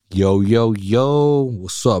Yo, yo, yo.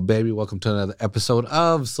 What's up, baby? Welcome to another episode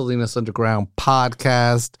of Salinas Underground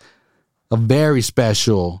Podcast. A very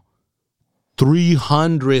special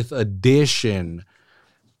 300th edition.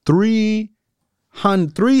 3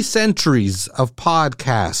 centuries of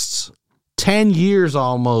podcasts. 10 years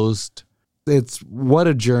almost. It's what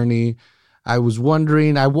a journey. I was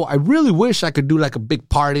wondering, I really wish I could do like a big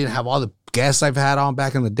party and have all the guests I've had on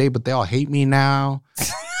back in the day, but they all hate me now.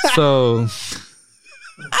 So...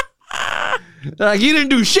 like, you didn't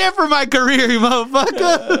do shit for my career, you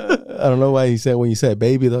motherfucker. I don't know why when you said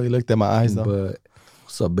baby, though, he looked at my eyes, though. But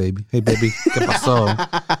what's up, baby? Hey, baby. ¿Qué pasó?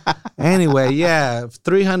 Anyway, yeah,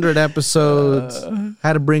 300 episodes.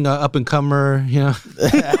 Had to bring an up-and-comer, you know.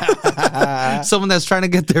 Someone that's trying to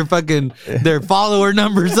get their follower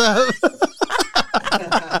numbers up.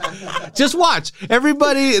 Just watch.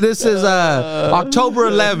 Everybody, this is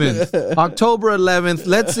October 11th. October 11th.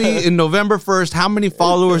 Let's see in November 1st how many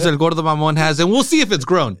followers El Gordo Mamon has, and we'll see if it's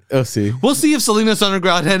grown. We'll see. We'll see if Salinas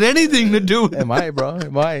Underground had anything to do with it. It might, bro.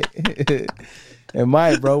 It might. It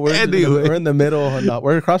might, bro. We're in the middle. No,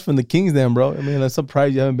 we're across from the Kings then, bro. I mean, I'm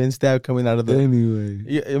surprised you haven't been stabbed coming out of the...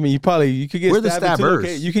 Anyway. I mean, you could get stabbed in 2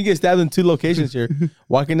 locations. You can get stabbed in 2 locations here.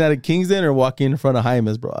 Walking out of Kingston or walking in front of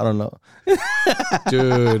Jaime's, bro. I don't know.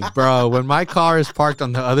 Dude, bro, when my car is parked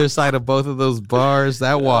on the other side of both of those bars,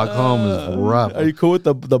 that walk home is rough. Are you cool with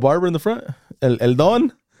the barber in the front? El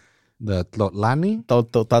Don? The Tlotlani?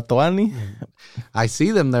 Tatoani? I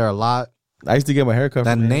see them there a lot. I used to get my haircut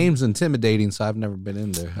That from name's intimidating, so I've never been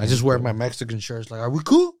in there. I just wear my Mexican shirts. Like, are we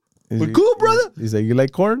cool? We're cool, brother. He's like, you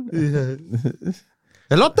like corn?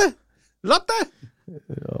 Elote? Elote?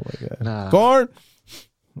 Oh, my God. Nah. Corn?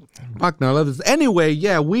 Fuck no, I love this. Anyway,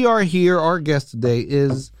 yeah, we are here. Our guest today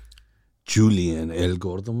is Julian El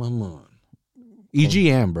Gordo Mamon.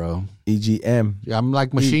 EGM, bro. EGM. I'm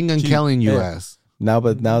like Machine Gun Kelly in US. Now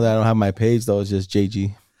that I don't have my page, though, it's just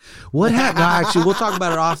JG. What happened? No, actually, we'll talk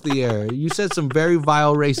about it off the air. You said some very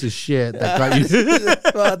vile racist shit that got you.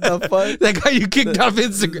 What the fuck? That got you kicked off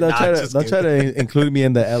Instagram. Don't try to include me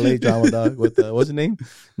in the LA drama, dog. With what's her name?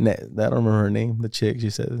 I don't remember her name. The chick. She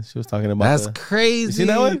said she was talking about. That's crazy. You seen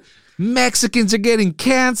that one? Mexicans are getting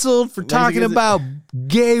canceled for talking about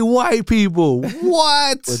gay white people.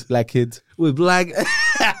 What? With black kids. With black.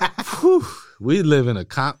 Whew. We live in a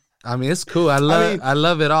I mean, it's cool. I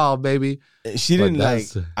love it all, baby. She didn't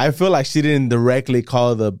I feel like she didn't directly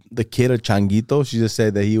call the kid a changuito. She just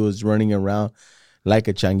said that he was running around like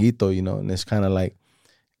a changuito, you know, and it's kind of like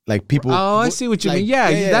people. Oh, I see what you mean.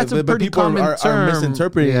 Yeah, that's a pretty common term. Are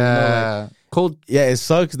misinterpreting. Yeah. You know, cold. Yeah, it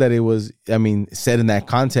sucks that it was, I mean, said in that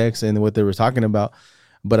context and what they were talking about.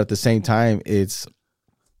 But at the same time, it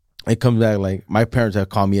comes back like my parents have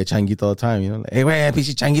called me a changuito all the time, you know, like, hey, wait, piece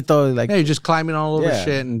of changuito, like, hey, you're just climbing all over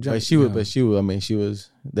shit and but she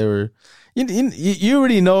you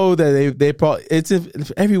already know that they probably it's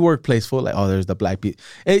every workplace full like, oh, there's the black people.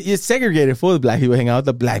 It's segregated full of black people hang out with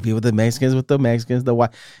the black people, the Mexicans with the Mexicans, the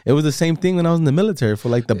white. It was the same thing when I was in the military. For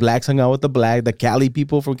like the blacks hung out with the black, the Cali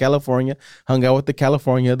people from California hung out with the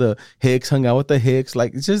California, the Hicks hung out with the Hicks.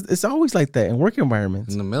 Like it's always like that in work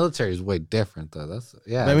environments. And the military is way different though.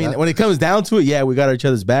 I mean, when it comes down to it, yeah, we got each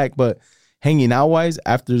other's back, but hanging out wise,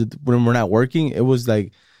 after when we're not working, it was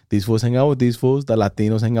like these fools hang out with these fools, the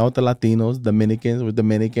Latinos hang out with the Latinos, Dominicans with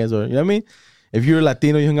Dominicans, or you know what I mean? If you're a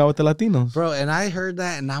Latino, you hang out with the Latinos. Bro, and I heard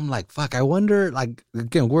that and I'm like, fuck, I wonder, like,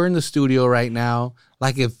 again, we're in the studio right now.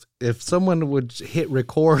 Like if someone would hit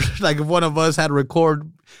record, like if one of us had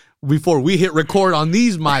record before we hit record on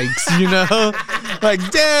these mics, you know? Like,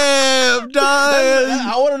 damn, dog.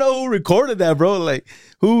 I want to know who recorded that, bro. Like,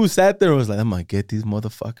 who sat there and was like, I'm going to get these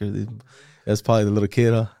motherfuckers. That's probably the little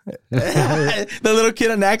kid, huh? The little kid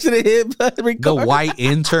on accident hit. The white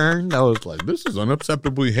intern that was like, this is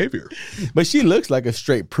unacceptable behavior. But she looks like a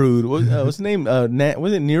straight prude. What's her name?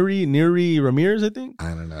 Was it Neri Ramirez, I think? I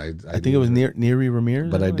don't know. I think it was Neri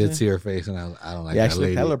Ramirez. But I did see her face and I don't like that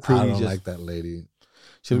lady. Hella prude. I don't like that lady.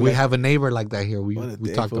 We have a neighbor like that here. We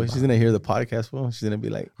talked about. She's gonna hear the podcast. Fool. She's gonna be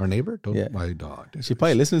like, our neighbor. Yeah. My dog. She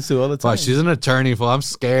probably listens to all the time. Oh, she's an attorney. Fool. I'm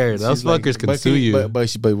scared. Those fuckers can sue you.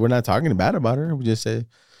 But we're not talking bad about her. We just say,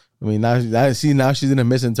 I mean, now she's gonna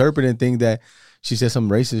misinterpret and think that she said some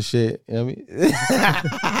racist shit. You know what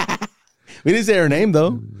I mean? We didn't say her name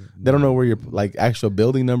though. They don't know where your like actual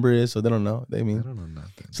building number is, so they don't know. I don't know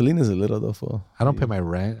nothing. Selena's a little though. Fool. I don't pay my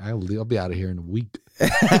rent. I'll be out of here in a week.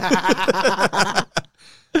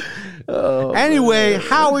 Anyway,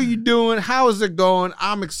 how are you doing? How is it going?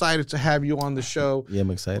 I'm excited to have you on the show. Yeah,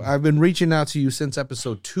 I'm excited. I've been reaching out to you since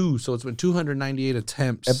episode 2, so it's been 298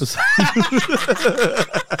 attempts.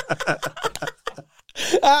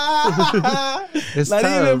 It's Not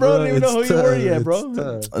tough, even, bro. Don't even know It's who you were tough. yet, It's bro.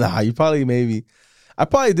 tough. Nah, you probably maybe. I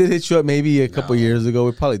probably did hit you up maybe a couple years ago.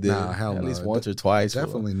 We probably did. Nah, hell At no. least once or twice.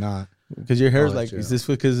 Definitely not. Because your hair's Oh, like, yeah. is this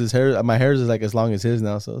because his hair, my hair is like as long as his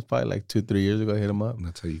now. So it's probably like 2-3 years ago I hit him up.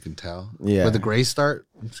 That's how you can tell. Yeah. Where the gray start.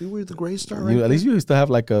 See where the gray start right At least there? you used to have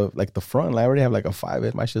like the front. I already have like a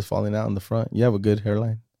 5. My shit's falling out in the front. You have a good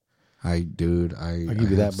hairline. I'll give you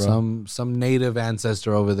have that, bro. Some native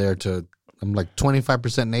ancestor over there I'm like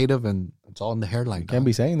 25% native and it's all in the hairline. Can't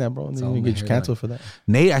be saying that, bro. Then all you in get the you canceled for that.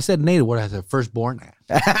 Native. I said native. What I said? Firstborn.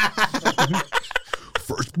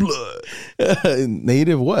 First blood.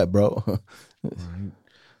 Native what, bro?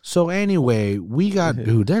 So anyway, we got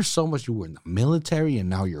dude. There's so much. You were in the military and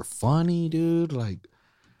now you're funny, dude. Like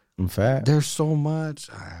In fact, there's so much.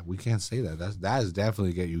 We can't say that. That is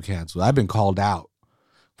definitely get you canceled. I've been called out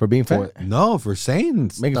for being fat. for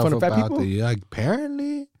saying Making stuff fun of fat about people? Like,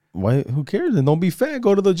 apparently. Why? Who cares? And don't be fat.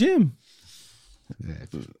 Go to the gym.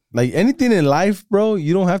 Like anything in life, bro,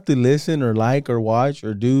 you don't have to listen or like or watch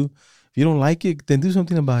or do. If you don't like it, then do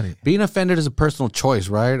something about it. Being offended is a personal choice,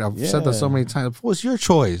 right? I've said that so many times. Well, it's your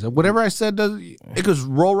choice. Whatever I said, it could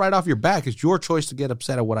roll right off your back. It's your choice to get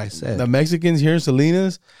upset at what I said. The Mexicans here in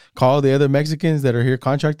Salinas call the other Mexicans that are here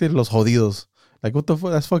contracted los jodidos. Like, what the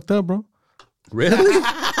fuck? That's fucked up, bro. Really?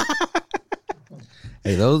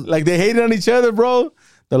 Hey, those Like, they hated on each other, bro.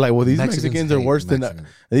 They're like, well, these Mexicans are hate worse than Mexicans.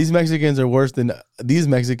 these Mexicans are worse than these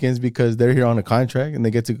Mexicans because they're here on a contract and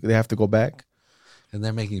they have to go back. and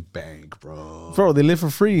they're making bank, bro. Bro, they live for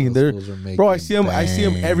free. They're fools are making bro. I see them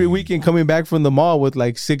every weekend coming back from the mall with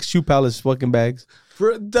like 6 shoe palace fucking bags.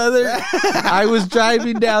 I was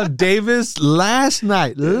driving down Davis last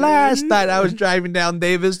night. I was driving down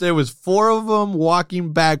Davis. There was 4 of them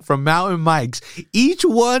walking back from Mountain Mike's. Each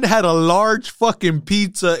one had a large fucking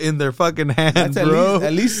pizza in their fucking hand, That's bro.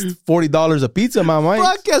 at least $40 a pizza, my mind.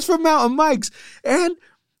 Fuck yes, from Mountain Mike's. And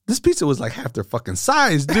this pizza was like half their fucking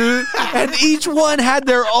size, dude. And each one had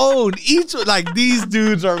their own. Like these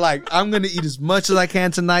dudes are like, I'm gonna eat as much as I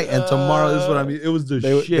can tonight, and tomorrow this is what I'm eating. It was the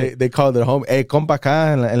shit. They call their home. Hey, compa,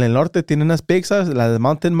 acá en el norte tienen unas pizzas, las de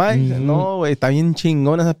Mountain Mike. No, güey, está bien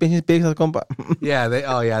chingón esas pinches pizzas, compa. Yeah,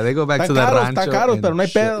 they go back Está to the caros, rancho. está caros, and pero no hay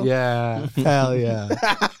shit. pedo. Yeah, hell yeah,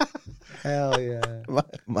 hell yeah.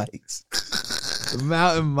 Mike's.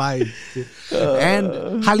 Mountain Mike, and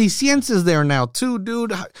Jaliscienses there now too,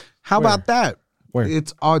 dude. How about that? Where?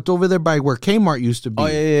 It's over there by where Kmart used to be. Oh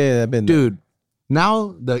yeah. I've been there. Dude,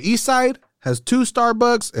 now the east side has 2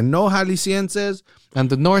 Starbucks and no Jaliscienses, and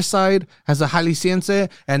the north side has a Jalisciense,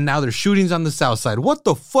 and now there's shootings on the south side. What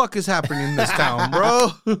the fuck is happening in this town, bro?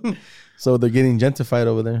 So they're getting gentrified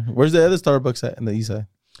over there. Where's the other Starbucks at in the east side?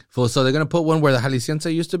 So they're gonna put one where the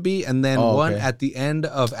Jalisciense used to be, and then one okay. at the end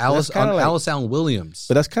of Alice kinda on like- Alice Allen Williams.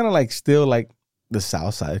 But that's kind of like still like the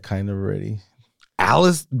south side kind of already.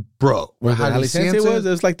 Alice, bro, Where the Jalisciense Jalisciense was, it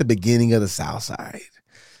was like the beginning of the south side.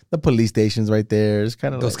 The police station's right there. It's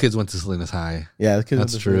kind of Those like, kids went to Salinas High. yeah, the kids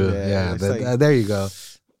That's went to true. school. Yeah, it's like- there you go.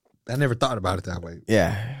 I never thought about it that way.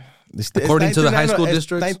 yeah. It's According to the high school 939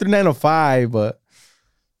 districts? it's 93905, but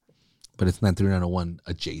But it's 93901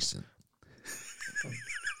 adjacent.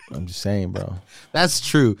 I'm just saying, bro. That's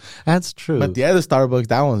true. That's true. But the other Starbucks,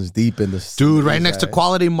 that one's deep in the Dude, right next to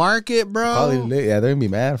Quality Market, bro. Yeah, they're gonna be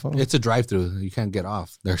mad. Fool. It's a drive-through. You can't get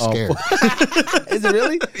off. They're scared. Is it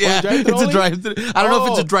really? Yeah, it's a drive-through. I don't know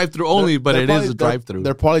if it's a drive-through only, but it is a drive-through.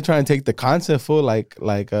 They're probably trying to take the concept full, like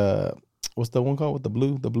what's the one called with the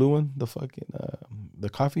blue one, the fucking the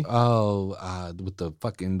coffee. With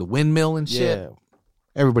the windmill and shit. Yeah,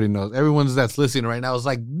 Everybody knows. Everyone that's listening right now is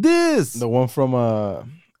like this. the one from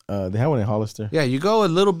they have one in Hollister. Yeah, you go a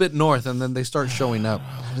little bit north and then they start showing up.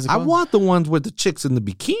 is it I called? want the ones with the chicks in the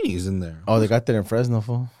bikinis in there. Oh, they got that in Fresno,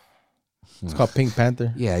 fool. It's called Pink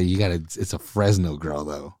Panther. Yeah, you gotta. It's a Fresno girl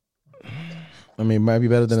though. I mean, it might be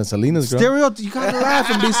better than a Salinas girl. Stereo. You gotta laugh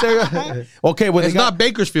and be stereo. Okay, well, It's not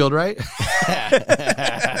Bakersfield, right?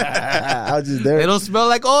 I was just there. They don't smell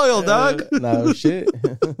like oil, dog. No shit.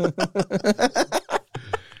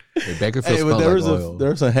 Hey, Bakersfield Hey, but smells like oil. there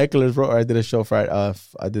were some hecklers, bro. I did a show Friday.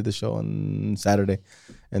 I did the show on Saturday,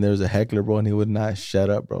 and there was a heckler, bro, and he would not shut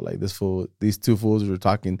up, bro. Like this fool, these 2 fools were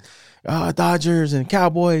talking, Dodgers and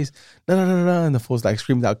Cowboys, and the fool's like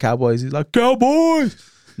screamed out Cowboys. He's like Cowboys.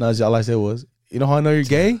 No, that's all I said was, you know how I know you're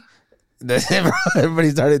gay? Everybody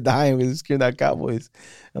started dying when he screamed out Cowboys.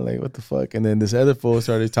 I'm like, what the fuck? And then this other fool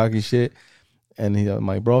started talking shit. And I'm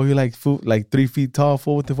like, bro, you're like 3 feet tall,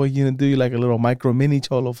 fool. What the fuck you gonna do? You're like a little micro mini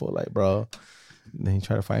cholo, fool. Like, bro. And then he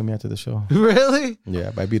tried to fight me after the show. Really?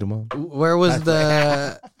 Yeah, but I beat him up. Where was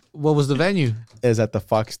the? What was the venue? Is at the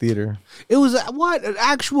Fox Theater. It was what, an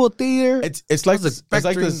actual theater? It's like was it's like the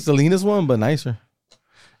expecting- Salinas one, but nicer.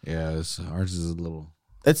 Yeah, ours is a little.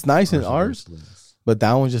 It's nice in is ours, merciless. but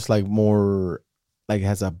that one's just like more, like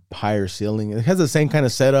has a higher ceiling. It has the same kind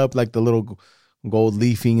of setup, like the little gold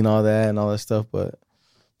leafing and all that stuff, but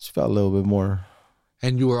just felt a little bit more.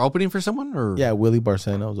 And you were opening for someone, or Yeah, Willie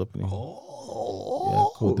Barcena was opening. Oh,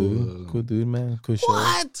 Yeah, cool dude, man. Cool show.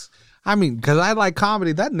 What? I mean, because I like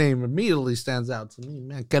comedy, that name immediately stands out to me,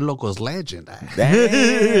 man. Que Locos legend.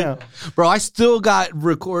 Damn. Bro, I still got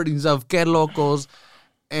recordings of Que Locos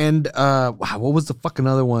and wow, what was the fucking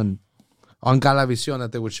other one on Galavisión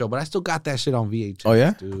that they would show? But I still got that shit on VHS. Oh,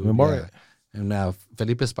 yeah? dude. Remember Yeah. it? And now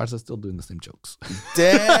Felipe Esparza's still doing the same jokes.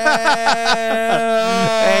 Damn.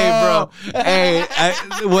 Hey, bro. Hey,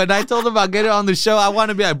 when I told him about getting on the show, I want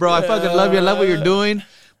to be like, bro, I fucking love you. I love what you're doing.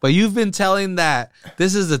 But you've been telling that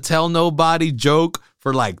this is a tell nobody joke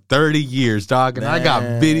for like 30 years, dog. And I got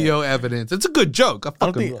Man. video evidence. It's a good joke. I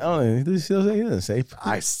don't think he doesn't say.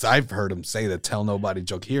 I've heard him say the tell nobody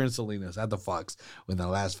joke here in Salinas at the Fox within the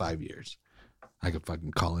last 5 years. I could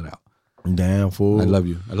fucking call it out. Damn, fool. I love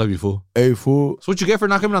you. I love you, fool. Hey, fool. So what you get for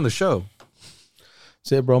not coming on the show?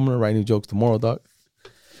 Say, bro, I'm going to write new jokes tomorrow, dog.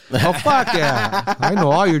 Oh, fuck yeah. I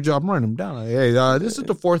know all your jokes. I'm writing them down. Like, hey, this is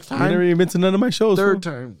the fourth You never time. even been to none of my shows. Third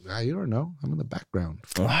fool. time. You don't know. I'm in the background.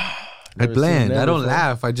 I Never blend. seen I them don't before.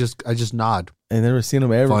 laugh. I just nod. I never seen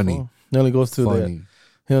him ever. Funny. Fool. He only goes to Funny.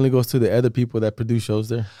 the other people that produce shows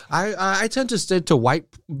there. I tend to stick to white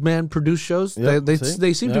man produced shows. Yep, they see?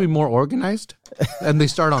 they seem to Yep. be more organized, and they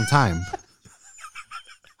start on time.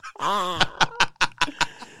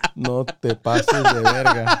 No te pases de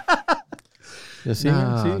verga. You see,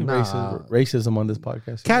 Nah, see? nah. Racism on this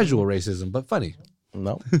podcast. Casual racism, but funny.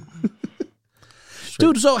 No.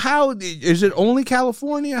 Dude, so how is it only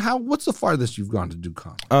California? What's the farthest you've gone to do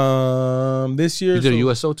comedy? This year You did a so-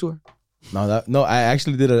 USO tour? No, I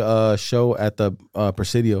actually did a show at the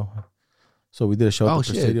Presidio. So we did a show at Oh, the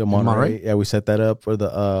shit. Presidio, In Monterey. Monterey? Yeah, we set that up for the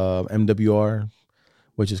MWR,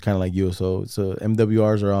 which is kind of like USO. So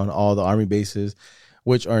MWRs are on all the Army bases,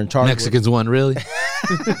 which are in charge. Mexicans won, really?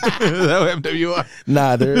 That MWR.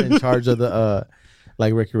 Nah, they're in charge of the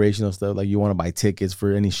like recreational stuff. Like you want to buy tickets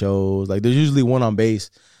for any shows. Like there's usually one on base,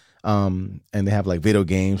 and they have like video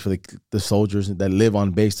games for the soldiers that live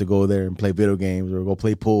on base to go there and play video games or go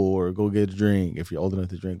play pool or go get a drink if you're old enough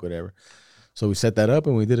to drink, whatever. So we set that up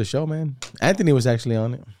and we did a show, man. Anthony was actually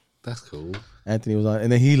on it. That's cool. Anthony was on,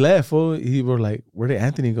 and then he left. Fool. He were like, "Where did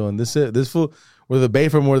Anthony go?" And this fool, where the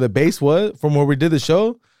base was, from where we did the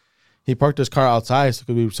show. He parked his car outside,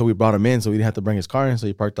 so we brought him in, so we didn't have to bring his car in. So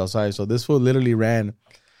he parked outside. So this fool literally ran.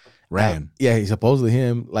 Yeah, he supposedly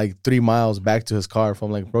him like 3 miles back to his car. From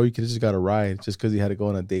like, bro, you could have just got a ride just because he had to go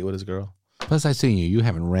on a date with his girl. Plus, I seen you. You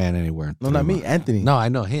haven't ran anywhere. in No, 3 not me, months. Anthony. No, I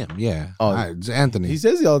know him. Yeah. Oh. It's Anthony. He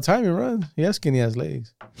says he all the time. He runs. He has skinny ass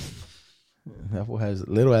legs. That fool has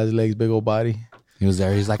little ass legs, big old body. He was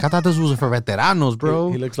there. He's like, I thought this was for veteranos,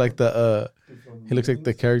 bro. He looks like the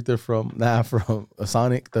character from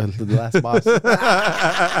Sonic, the last boss.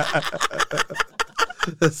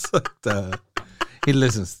 It's like he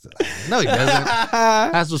listens to that. No, he doesn't.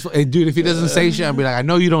 That's what's hey, dude, if he doesn't say shit, I'll be like, I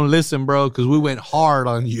know you don't listen, bro, because we went hard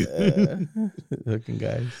on you. Looking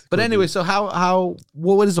guys. But anyway, so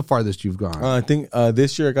what is the farthest you've gone? I think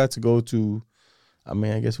this year I got to go to, I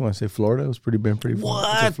mean, I guess you want to say Florida. It was pretty fun.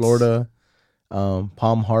 What? To Florida,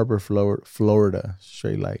 Palm Harbor, Florida.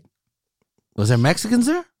 Straight like Was there Mexicans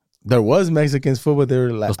there? there was Mexicans food, but they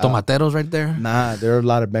were like Los tomateros right there? nah. There are a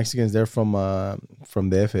lot of Mexicans. They're from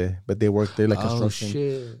DF, but they work there like Oh, construction.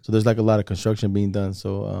 shit. So there's like a lot of construction being done.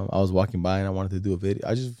 So I was walking by and I wanted to do a video.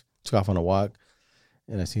 I just took off on a walk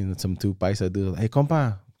and I seen some two paisas do. Hey,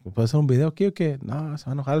 compa, ¿puedo hacer un video aquí o qué? No, se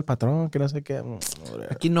va a enojar el patrón, que no sé qué.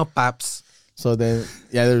 Whatever. Aquí no paps. So then,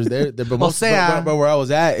 yeah, there's there. But, O sea- but where I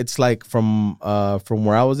was at, it's like from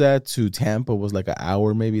where I was at to Tampa was like an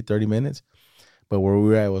hour, maybe 30 minutes. But where we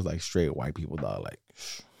were at was like straight white people, dog. Like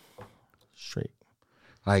straight.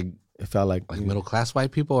 Like It felt like middle class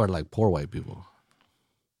white people or like poor white people?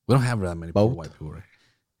 We don't have that many poor Both. white people, right?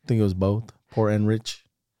 I think it was both poor and rich.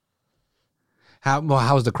 How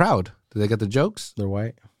was the crowd? Did they get the jokes? They're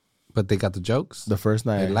white. But they got the jokes? The first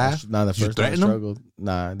night, They laughed? Nah, the Did you first night I threaten them? struggled.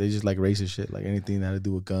 Nah, they just like racist shit, like anything that had to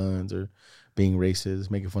do with guns or being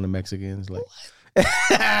racist, making fun of Mexicans. Like,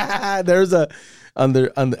 there's at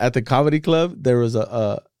the comedy club there was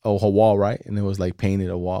a wall, right, and it was like painted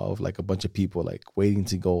a wall of like a bunch of people like waiting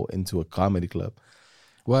to go into a comedy club.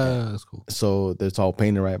 Well, that's cool. So it's all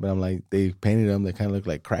painted right, but I'm like, they painted them. They kind of look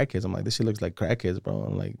like crackheads. I'm like, this shit looks like crackheads, bro.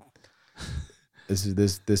 I'm like,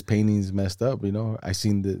 this painting's messed up, you know. I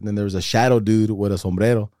seen then there was a shadow dude with a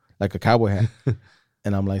sombrero, like a cowboy hat.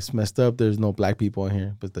 And I'm like, it's messed up. There's no black people in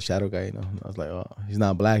here. But the shadow guy, you know, I was like, oh, he's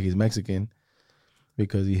not black. He's Mexican.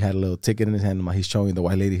 Because he had a little ticket in his hand. He's showing the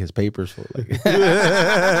white lady his papers for like, it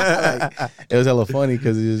was hella funny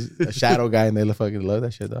because he was a shadow guy and they fucking love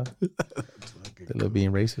that shit, dog. They love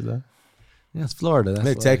being racist, dog. Yeah, it's Florida.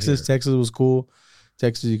 That's Texas was cool.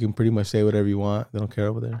 Texas, you can pretty much say whatever you want. They don't care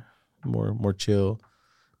over there. More chill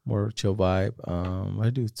vibe.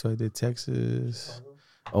 So I did Texas.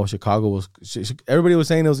 Oh, Chicago was. Everybody was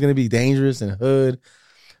saying it was gonna be dangerous and hood,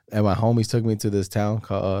 and my homies took me to this town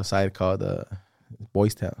called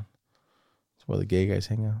Boys Town. It's where the gay guys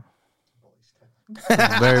hang out.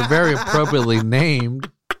 Very, very appropriately named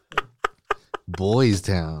Boys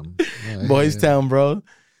Town. Yeah, Boys Town, bro.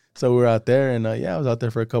 So we were out there, and I was out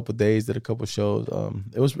there for a couple of days. Did a couple of shows.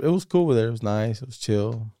 It was cool over there. It was nice. It was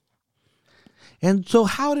chill. And so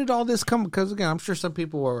how did all this come? Because, again, I'm sure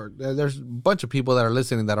there's a bunch of people that are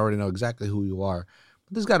listening that already know exactly who you are.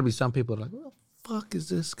 But there's got to be some people that are like, what the fuck is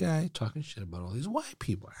this guy talking shit about all these white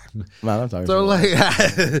people? Man, I'm talking so, like,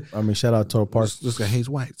 shout out to Toro Park. This guy hates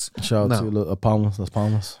whites. Shout out to Palmas, Las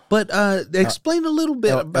Palmas. But explain a little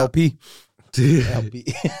bit about... LP.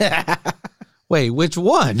 LP. Wait, which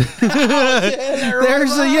what the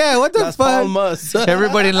Las fuck? Palmas.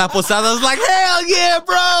 Everybody in La Posada was like, hell yeah,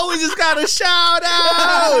 bro, we just got a shout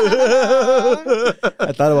out.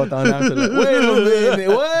 I thought about that after, like, wait a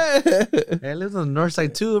minute, what? Hey, I live on the north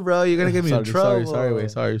side too, bro. You're gonna get me in trouble. Sorry.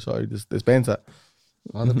 Dispensa.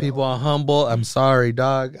 All the people are humble. I'm sorry,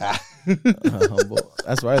 dog. Humble.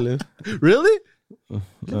 That's where I live. Really?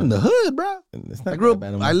 In the hood, bro. It's not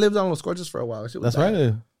I lived on Los Cortes for a while. That's where I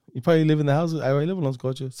live. You probably live in the house. I live in Los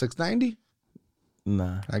Coches. 690?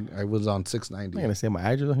 Nah. I was on 690. I'm not going to say my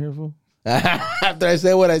address on here, fool. After I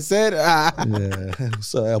said what I said. Yeah.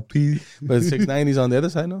 So LP. But 690's on the other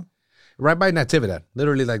side, no? Right by Natividad.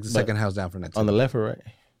 Literally like the second house down from Natividad. On the left or right?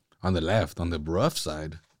 On the left, on the rough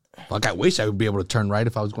side. Fuck, I wish I would be able to turn right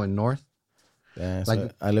if I was going north. Damn, like,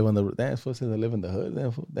 so I live on the fool says I live in the hood.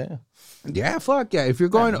 Damn. Yeah, fuck yeah. If you're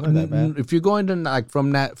going to like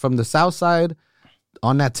from the south side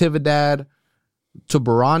on Natividad to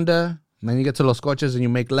Baranda, and then you get to Los Coches and you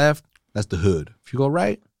make left, that's the hood. If you go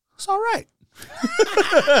right, it's all right.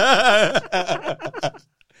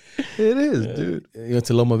 It is, dude. You went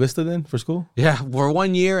to Loma Vista then for school? Yeah, for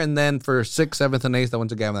 1 year, and then for 6th, 7th, and 8th, I went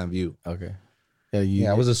to Gavilan View. Okay.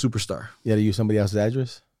 Yeah, I was a superstar. You had to use somebody else's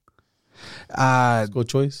address? School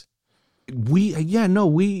choice? I don't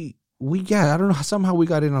know, somehow we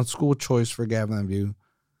got in on school choice for Gavilan View.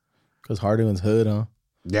 Because Hardyman's hood, huh?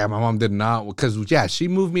 Yeah, my mom did not. Because, she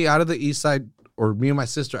moved me out of the east side, or me and my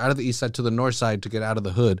sister out of the east side to the north side to get out of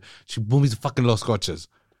the hood. She moved me to fucking Los Coches.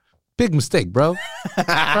 Big mistake, bro.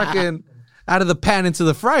 Fucking out of the pan into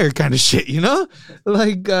the fryer kind of shit, you know?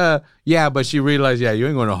 Like, but she realized, you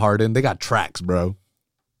ain't going to Hardin. They got tracks, bro.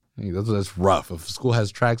 That's rough. If school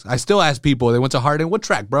has tracks, I still ask people, they went to Hardin, what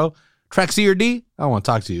track, bro? Track C or D? I don't want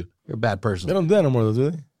to talk to you. You're a bad person. They don't do that anymore, though, do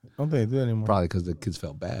they? I don't think they do that anymore. Probably because the kids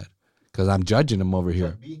felt bad. Because I'm judging them over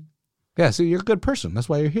here. Yeah, see, you're a good person. That's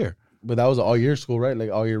why you're here. But that was all year school, right?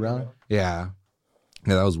 Like all year round? Yeah.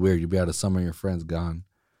 Yeah, that was weird. You'd be out of summer and your friend's gone.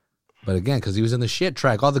 But again, because he was in the shit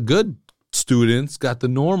track, all the good students got the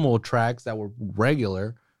normal tracks that were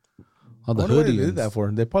regular. All the hoodies. They did that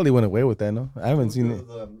for? They probably went away with that, no? I haven't seen it.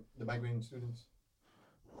 The migrating students.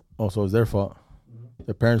 Oh, so it's their fault.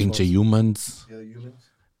 Their parents' fault. Pinche humans. Yeah, the humans.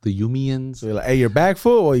 The Yumians. So you're like, hey, you're back,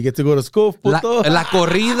 fool, or you get to go to school, puto. La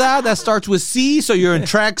corrida, that starts with C, so you're in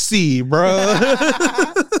track C, bro.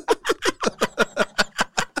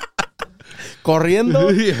 Corriendo?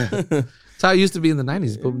 Yeah. That's how it used to be in the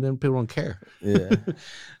 90s, but then people don't care. Yeah.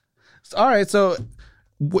 All right, so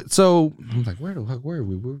I'm like, where the fuck were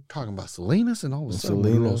we? We were talking about Salinas and all of a sudden,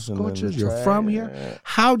 Salinas Los Coches, you're from here.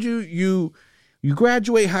 How'd you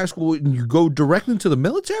graduate high school and you go directly into the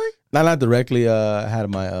military? Not directly. I had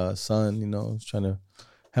my son, I was trying to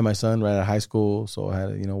have my son right out of high school. So I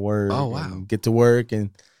had to, work. Oh, wow. And get to work. And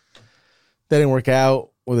that didn't work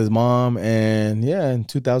out with his mom. And in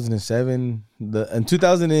 2007, in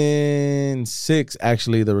 2006,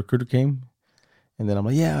 actually, the recruiter came. And then I'm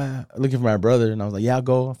like, looking for my brother. And I was like, I'll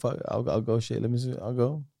go. I'll go. Shit, let me see. I'll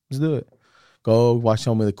go. Let's do it. Go watch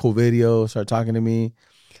some of the cool videos. Start talking to me.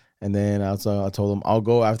 And then I told him I'll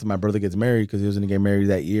go after my brother gets married because he was going to get married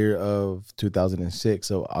that year of 2006,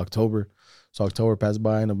 so October. So October passed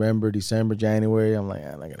by, November, December, January. I'm like,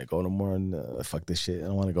 I'm not going to go no more. And fuck this shit. I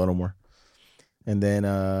don't want to go no more. And then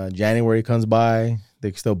January comes by.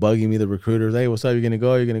 They still bugging me, the recruiters. Hey, what's up? You gonna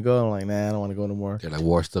go? You gonna go? I'm like, nah, I don't want to go no more. They're like,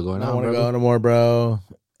 war's still going I on, don't want to go no more, bro.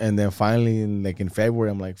 And then finally, in February,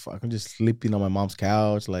 I'm like, fuck, I'm just sleeping on my mom's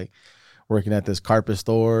couch, like working at this carpet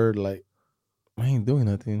store. Like, I ain't doing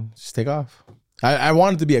nothing. Just take off. I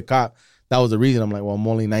wanted to be a cop. That was the reason. I'm like, well, I'm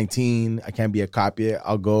only 19. I can't be a cop yet.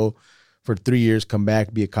 I'll go for 3 years, come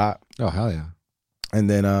back, be a cop. Oh, hell yeah. And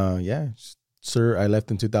then, yeah, sir, I left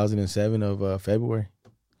in 2007 of February.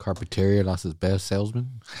 Carpinteria lost his best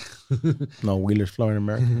salesman. No, Wheelers, Flooring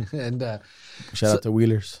America. And Shout out to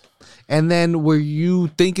Wheelers. And then were you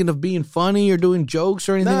thinking of being funny or doing jokes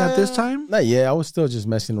or anything at this time? Not yet. I was still just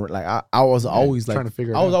messing with, like, I was always like, trying to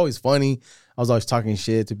figure it I was out. always funny. I was always talking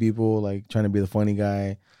shit to people, like trying to be the funny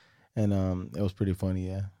guy. And it was pretty funny,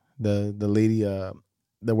 yeah. The lady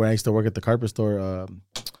when I used to work at the carpet store,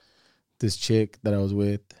 this chick that I was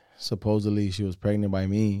with, supposedly she was pregnant by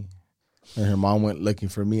me. And her mom went looking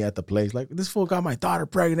for me at the place, like, this fool got my daughter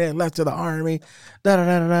pregnant, left to the army,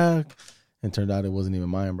 da-da-da-da-da. And turned out it wasn't even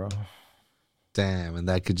mine, bro. Damn, and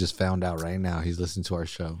that kid just found out right now. He's listening to our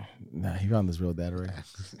show. Nah, he found his real dad already.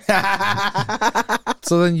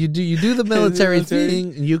 So then you do the military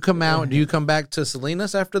thing, and you come out. Do you come back to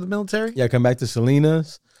Salinas after the military? Yeah, I come back to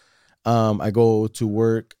Salinas. I go to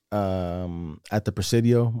work at the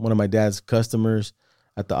Presidio. One of my dad's customers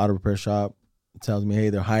at the auto repair shop tells me, hey,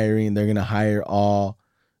 they're hiring. They're going to hire all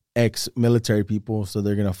ex-military people. So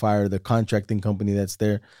they're going to fire the contracting company that's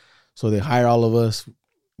there. So they hire all of us.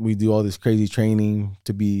 We do all this crazy training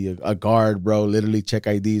to be a guard, bro. Literally check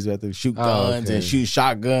IDs. We have to shoot guns and shoot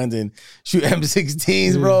shotguns and shoot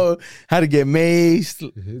M16s, bro. How to get maced.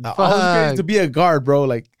 All this crazy to be a guard, bro.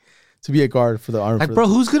 Like, to be a guard for the army. Like, bro,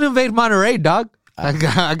 who's going to invade Monterey, dog?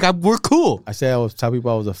 We're cool. I said I was telling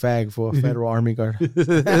people I was a fag for a federal army guard.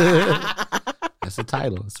 That's a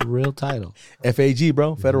title. It's a real title. FAG,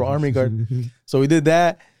 bro. Federal Army Guard. So we did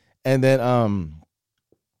that. And then,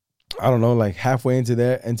 I don't know, like halfway into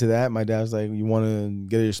that, my dad's like, you want to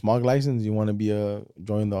get your smog license? You want to be I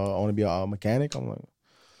want to be a mechanic? I'm like,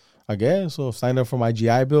 I guess. So signed up for my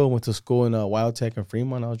GI Bill, went to school in Wild Tech in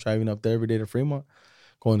Fremont. I was driving up there every day to Fremont,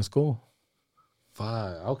 going to school.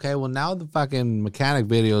 Fuck. Okay, well, now the fucking mechanic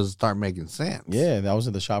videos start making sense. Yeah, I was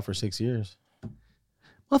in the shop for 6 years.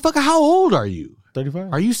 Motherfucker, how old are you?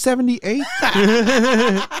 35. Are you 78?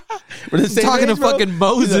 We're the same talking age, to bro. fucking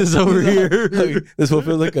Moses over here. Like, this one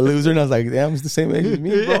feels like a loser. And I was like, damn, it's the same age as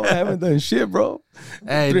me, bro. I haven't done shit, bro.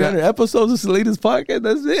 Hey, 300 episodes of Salinas podcast.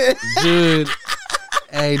 That's it. Dude.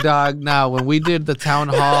 Hey, dog. Now, when we did the town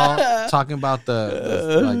hall talking about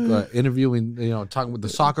interviewing, talking with the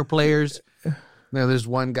soccer players. Now, there's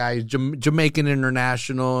one guy, Jamaican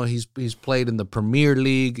international. He's played in the Premier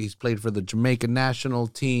League. He's played for the Jamaican national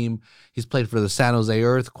team. He's played for the San Jose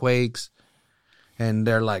Earthquakes. And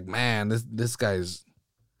they're like, man, this guy's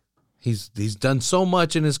he's done so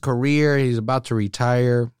much in his career. He's about to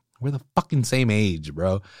retire. We're the fucking same age,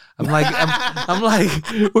 bro. I'm like,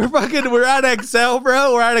 we're at Excel,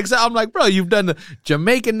 bro. We're at Excel. I'm like, bro, you've done the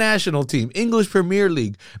Jamaican national team, English Premier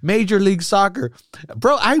League, Major League Soccer.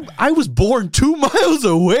 Bro, I was born 2 miles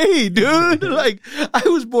away, dude. Like, I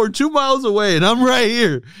was born 2 miles away, and I'm right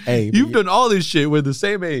here. Hey, You've done all this shit. We're the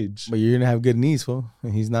same age. But you're going to have good knees, fool.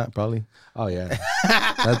 And he's not, probably. Oh, yeah.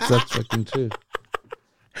 That's fucking true.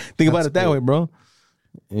 Think about it that way, bro.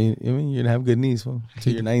 I mean, you're going to have good knees, fool.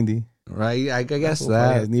 Till you're 90. Right? I guess Fool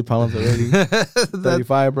probably has that. knee problems already.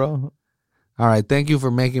 35, bro. All right, thank you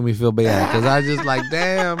for making me feel bad because I just like,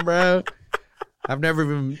 damn, bro. I've never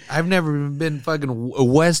even been fucking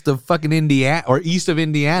west of fucking Indiana or east of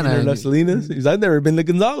Indiana. You know Salinas? Because I've never been to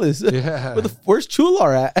Gonzales. Yeah. Where's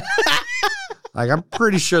Chular at? Like, I'm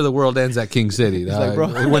pretty sure the world ends at King City. like,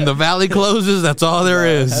 bro. When the valley closes, that's all there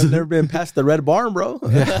is. I've never been past the Red Barn, bro.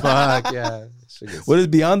 Yeah, fuck yeah. What is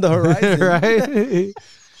beyond the horizon? Right?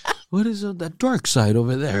 What is that dark side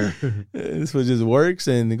over there? This one just works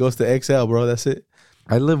and it goes to XL, bro. That's it.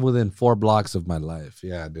 I live within 4 blocks of my life.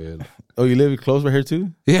 Yeah, dude. Oh, you live close right here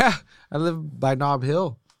too? Yeah, I live by Nob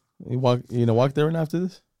Hill. You walk there right after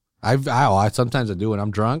this? I sometimes I do when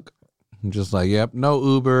I'm drunk. I'm just like, yep, no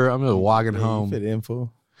Uber. I'm just walking home. Fit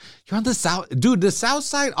info. You're on the south, dude. The south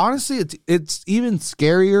side, honestly, it's even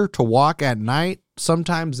scarier to walk at night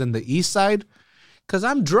sometimes than the east side. Cause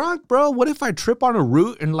I'm drunk, bro. What if I trip on a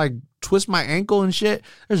root and like twist my ankle and shit?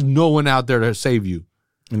 There's no one out there to save you.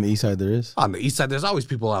 On the east side there is. On the east side, there's always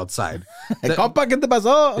people outside. Hey, compa, ¿qué te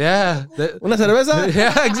pasó? Yeah. ¿Una cerveza?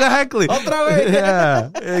 Yeah, exactly. Otra vez.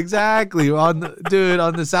 Yeah, exactly. On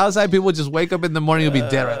the south side, people just wake up in the morning and be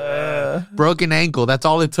dead. Broken ankle. That's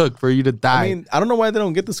all it took for you to die. I mean, I don't know why they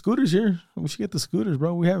don't get the scooters here. We should get the scooters,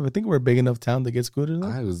 bro. I think we're a big enough town to get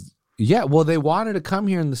scooters. Yeah, well, they wanted to come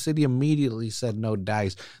here, and the city immediately said no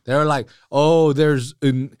dice. They were like, "Oh,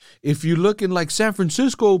 if you look in like San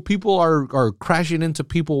Francisco, people are crashing into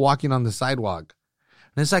people walking on the sidewalk."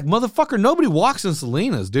 And it's like, motherfucker, nobody walks in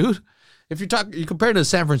Salinas, dude. If you compare it to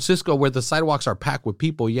San Francisco, where the sidewalks are packed with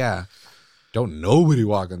people, yeah, don't nobody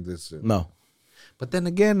walk on this shit. No. But then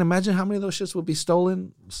again, imagine how many of those shits will be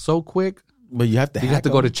stolen so quick. But you have to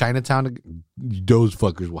go to Chinatown. Those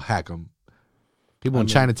fuckers will hack them. People in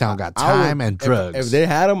Chinatown got time and drugs. If they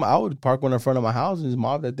had them, I would park one in front of my house and just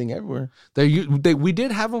mob that thing everywhere. We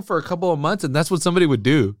did have them for a couple of months, and that's what somebody would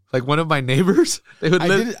do. Like one of my neighbors, they would.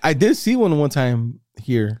 I did see one time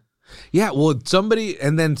here. Yeah, well, somebody,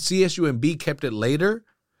 and then CSU and B kept it later.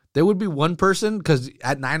 There would be one person because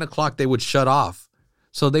at 9:00 they would shut off,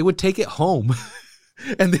 so they would take it home,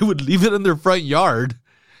 and they would leave it in their front yard,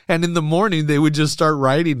 and in the morning they would just start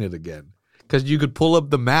writing it again. Because you could pull up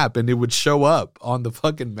the map and it would show up on the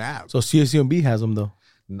fucking map. So CSUMB has them, though.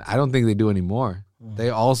 I don't think they do anymore. They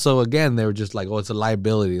also, again, they were just like, oh, it's a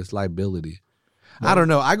liability. It's liability. I don't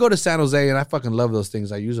know. I go to San Jose and I fucking love those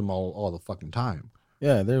things. I use them all the fucking time.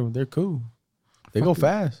 Yeah, they're cool. They go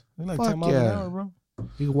fast. They're like 10 miles an hour, bro.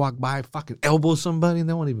 You can walk by, fucking elbow somebody, and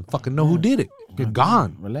they won't even fucking know who did it. You're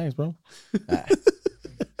gone. Relax, bro.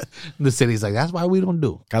 The city's like, that's why we don't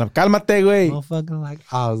do. Cálmate, güey. Motherfucking like,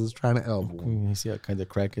 I was just trying to elbow. You see all kinds of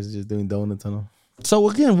crackers just doing donuts on them. So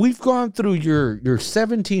again, we've gone through your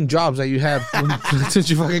 17 jobs that you have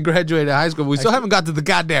since you fucking graduated high school. We still haven't got to the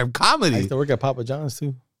goddamn comedy. I used to work at Papa John's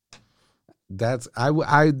too. That's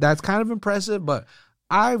that's kind of impressive, but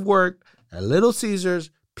I've worked at Little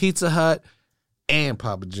Caesars, Pizza Hut, and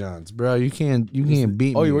Papa John's, bro. You can't beat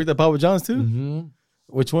me. Oh, you worked at Papa John's too? Mm-hmm.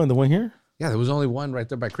 Which one? The one here? Yeah, there was only one right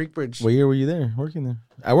there by Creek Bridge. What year were you there, working there?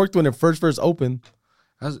 I worked when it first opened.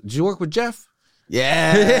 Did you work with Jeff?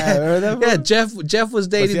 Yeah. Yeah, Jeff was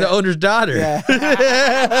dating the owner's daughter. Yeah.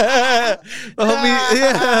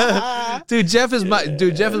 Yeah. Dude, Jeff is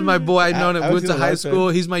my boy. I know him. Went to high school.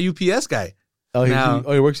 He's my UPS guy. Oh,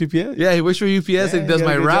 he works UPS? Yeah, he works for UPS and he does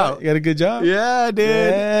my route. You got a good job? Yeah, dude.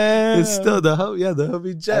 Yeah. It's still the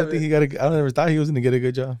homie Jeff. I never thought he was going to get a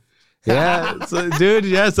good job. Yeah, so,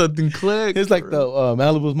 dude, something clicked. It's like the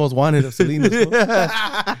Malibu's most wanted of Salinas.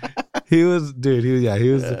 He was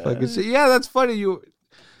the fucking shit. Yeah, that's funny.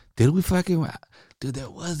 There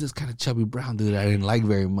was this kind of chubby brown dude I didn't like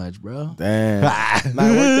very much, bro. Damn. I worked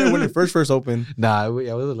there when it first opened. Nah, it was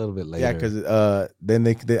a little bit later. Yeah, because then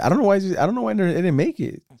they I don't know why they didn't make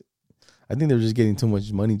it. I think they were just getting too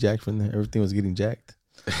much money jacked from there. Everything was getting jacked.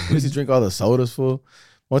 We used to drink all the sodas full.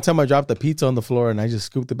 One time I dropped the pizza on the floor and I just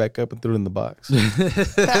scooped it back up and threw it in the box.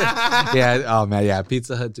 Yeah. Oh man. Yeah.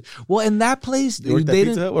 Pizza Hut. Well, in that place, you worked at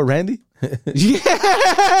Pizza Hut with Randy? Yeah.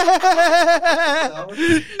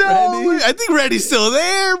 No, I think Randy's still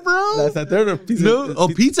there, bro. That's not there.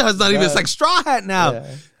 Pizza Hut's not even. It's like Straw Hat now.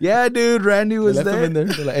 Yeah, dude. Randy was they left there. Him in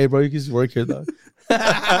there. They're like, hey, bro, you can just work here, though.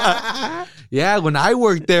 Yeah, when I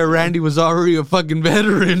worked there, Randy was already a fucking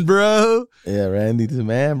veteran, bro. Yeah, Randy's the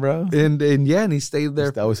man, bro. And he stayed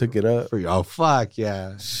there. I always hook it up. Oh, fuck,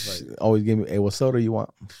 yeah. Always give me, hey, what soda you want?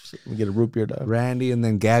 We get a root beer, dog. Randy, and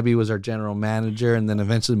then Gabby was our general manager, and then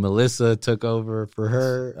eventually Melissa took over for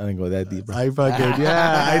her. I didn't go that deep, bro.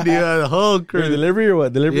 I knew the whole crew. Delivery or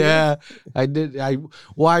what? Delivery? Yeah, I did.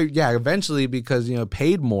 Eventually, because,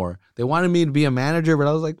 paid more. They wanted me to be a manager, but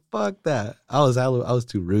I was like, fuck that. I was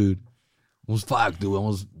too rude. Fuck, dude. I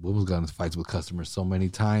almost got into fights with customers so many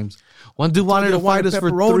times. One dude wanted to fight us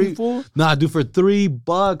for $3. Nah, dude, for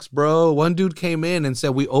 $3, bro. One dude came in and said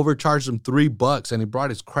we overcharged him $3, and he brought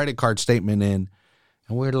his credit card statement in,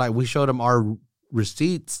 and we showed him our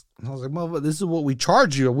receipts. And I was like, "Motherfucker, this is what we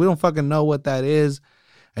charge you. We don't fucking know what that is."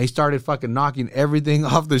 And he started fucking knocking everything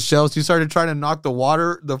off the shelves. He started trying to knock the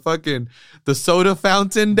soda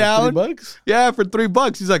fountain down. $3? Yeah, for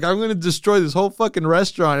 $3. He's like, I'm going to destroy this whole fucking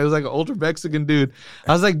restaurant. It was like an ultra Mexican dude.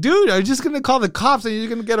 I was like, dude, I'm just going to call the cops and you're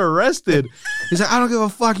going to get arrested. He's like, I don't give a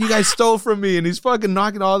fuck. You guys stole from me. And he's fucking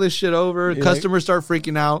knocking all this shit over. Customers start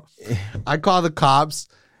freaking out. I call the cops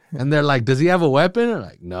and they're like, does he have a weapon? I'm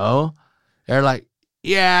like, no. They're like,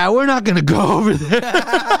 yeah, we're not going to go over there.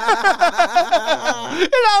 And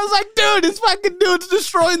I was like, dude, this fucking dude's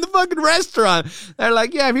destroying the fucking restaurant. They're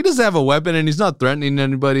like, yeah, if he doesn't have a weapon and he's not threatening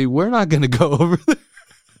anybody, we're not going to go over there.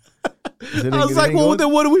 I was like, well,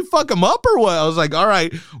 then what do we fuck him up or what? I was like, all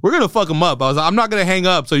right, we're going to fuck him up. I was like, I'm not going to hang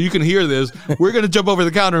up so you can hear this. We're going to jump over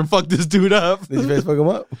the counter and fuck this dude up. Did you guys fuck him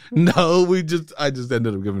up? No, I just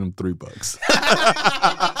ended up giving him $3.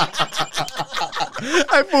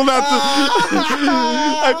 I pulled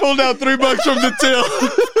out $3 from the till.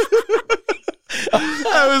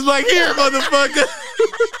 I was like, here, motherfucker.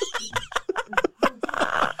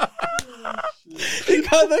 He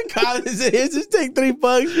called the cops and said, "Here, just take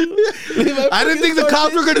 $3." I didn't think the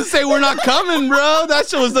cops were gonna say we're not coming, bro. That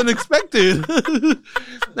shit was unexpected.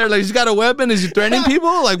 They're like, "He's got a weapon. Is he threatening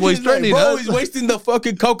people?" Like, well, he's threatening bro, us. he's wasting the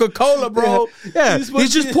fucking Coca-Cola, bro. Yeah,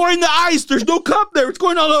 he's just pouring the ice. There's no cup there. It's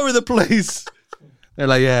going all over the place. They're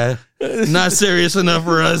like, yeah, not serious enough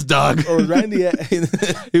for us, dog. Or Randy,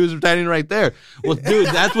 He was standing right there. Well, dude,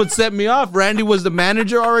 that's what set me off. Randy was the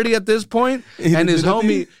manager already at this point, and his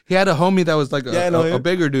homie, he had a homie that was like a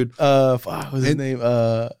bigger dude. What was his name?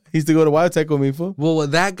 He used to go to Wild Tech with me, fool. Well,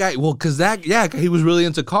 that guy, he was really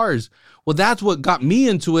into cars. Well, that's what got me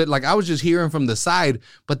into it. Like, I was just hearing from the side,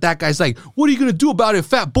 but that guy's like, "What are you gonna do about it,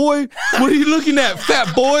 fat boy? What are you looking at,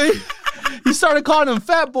 fat boy?" He started calling him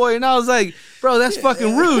fat boy, and I was like, "Bro, that's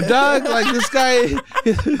fucking rude, dog." Like, this guy,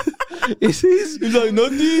 he's like,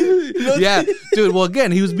 nothing. Yeah, dude. Well,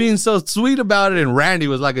 again, he was being so sweet about it, and Randy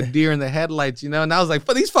was like a deer in the headlights, you know. And I was like,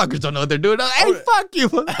 "But these fuckers don't know what they're doing." I was like, "Hey, fuck you!"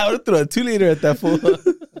 I would have thrown a 2-liter at that fool.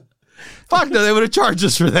 Fuck no, they would have charged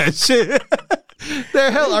us for that shit.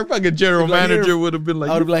 Our fucking general manager would have been like,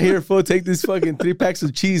 I would have been like, "Here, fool, take this fucking 3 packs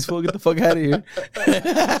of cheese, fool. Get the fuck out of here."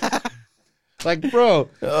 Like, bro,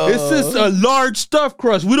 it's just a large stuffed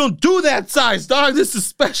crust. We don't do that size, dog. This is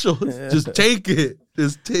special. Just take it.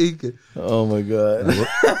 Just take it. Oh my god.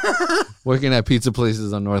 Working at pizza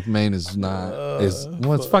places on North Main is not. It's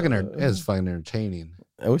fucking entertaining.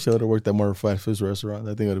 I wish I would have worked at more fast food restaurants.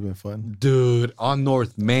 I think it would have been fun. Dude, on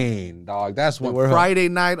North Main, dog. That's what Friday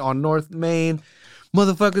night on North Main.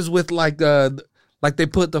 Motherfuckers with like they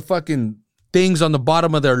put the fucking things on the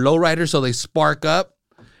bottom of their lowrider so they spark up.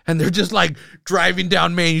 And they're just like driving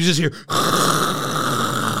down Main. You just hear,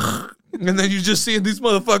 and then you just see these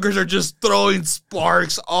motherfuckers are just throwing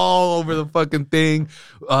sparks all over the fucking thing.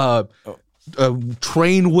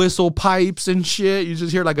 Train whistle pipes and shit. You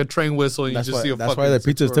just hear like a train whistle, and you just see a. That's why the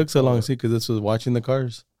pizzas took so long. See, because this was watching the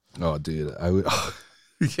cars. Oh, dude, I would.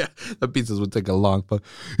 Yeah, the pizzas would take a long. But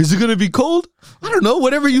is it gonna be cold? I don't know.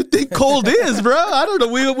 Whatever you think cold is, bro. I don't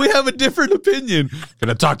know. We have a different opinion.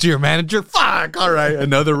 Gonna talk to your manager? Fuck. All right,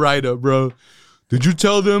 another write up, bro. Did you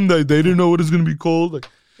tell them that they didn't know what is gonna be cold? Like,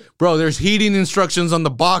 bro, there's heating instructions on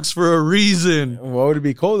the box for a reason. Why would it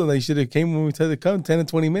be cold? And they should have came when we said to come 10 to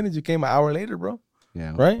 20 minutes. You came an hour later, bro.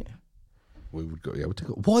 Yeah, right. We would go. Yeah, we'd take.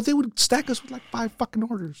 Well, they would stack us with like 5 fucking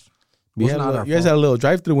orders. You guys had a little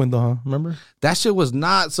drive-through window, huh? Remember? That shit was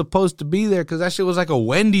not supposed to be there because that shit was like a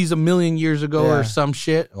Wendy's a million years ago or some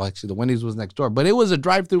shit. Well, actually, the Wendy's was next door, but it was a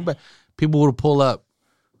drive-through. But people would pull up.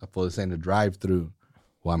 I thought this ain't a drive-through.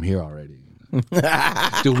 Well, I'm here already.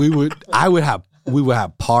 Dude, we would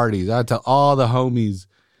have parties. I'd tell all the homies.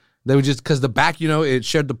 They would just, because the back, it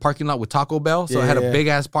shared the parking lot with Taco Bell. So it had a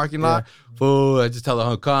big-ass parking lot. Fool, I just tell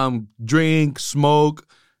them, come, drink, smoke.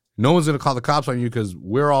 No one's going to call the cops on you because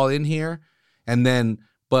we're all in here. And then,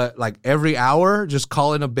 but like every hour, just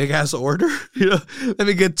call in a big-ass order. Let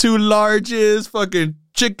me get 2 larges, fucking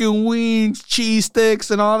chicken wings, cheese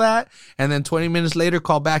sticks, and all that. And then 20 minutes later,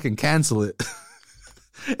 call back and cancel it.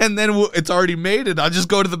 And then it's already made, and I'll just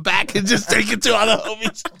go to the back and just take it to all the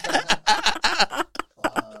homies.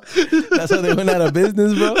 That's how they went out of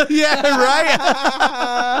business, bro. Yeah,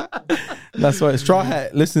 right. That's why Straw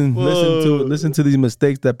Hat. Listen to these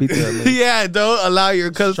mistakes that Pizza Hut made. Yeah, don't allow your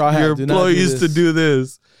employees to do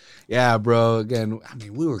this. Yeah, bro. Again, I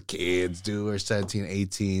mean, we were kids, dude. We were 17,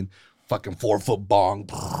 18. Fucking 4-foot bong.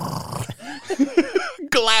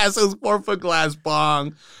 Glasses, 4-foot glass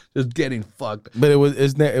bong. Just getting fucked. But it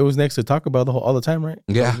was next to Taco Bell all the time, right?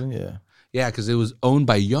 Yeah. Yeah. Yeah, because it was owned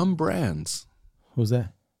by Yum Brands. Who's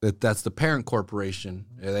that? That's the parent corporation.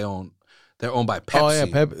 Yeah, they're owned by Pepsi. Oh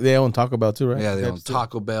yeah, they own Taco Bell too, right? Yeah, they Pepsi. own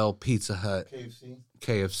Taco Bell, Pizza Hut,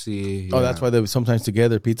 KFC. Yeah. Oh, that's why they're sometimes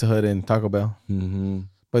together, Pizza Hut and Taco Bell. Mm-hmm.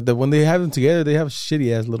 But when they have them together, they have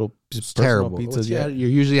shitty ass little terrible pizzas. Yeah, you're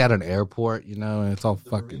usually at an airport, and it's all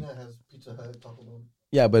fucking. Has Pizza Hut, Taco Bell.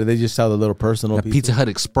 Yeah, but they just sell the little personal Pizza Hut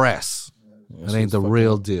Express. That ain't the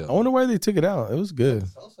real deal. I wonder why they took it out. It was good.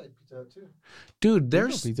 Southside Pizza Hut too. Dude,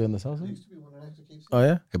 there's pizza in the south side. There used to be one next to KFC. Oh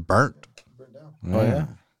yeah, it burnt. Burnt down. Oh yeah,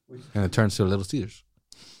 and it turns to a Little Caesars.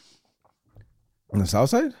 on the south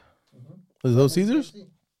side. Was those Caesars?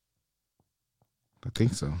 I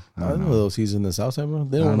think so. I don't know those Caesars in the south side, bro.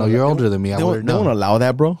 I don't know. You're older than me. I wouldn't know. They won't allow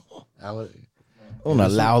that, bro. I would. I don't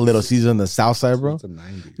allow Little Caesars on the south side, bro. It's the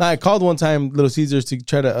 90s. Now I called one time Little Caesars to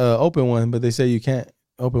try to open one, but they say you can't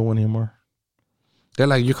open one anymore. They're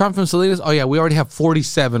like, you come from Salinas? Oh yeah, we already have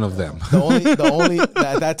 47 of them. The only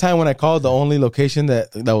at that time when I called, the only location that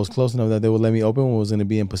was close enough that they would let me open was going to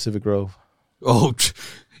be in Pacific Grove. Oh,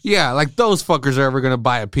 yeah, like those fuckers are ever gonna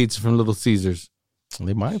buy a pizza from Little Caesars.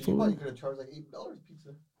 They might You fool. probably could have charged like $8 pizza.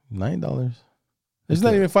 $9. There's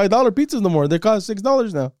not even $5 pizzas no more. They cost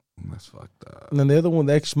 $6 now. That's fucked up. And then the other one,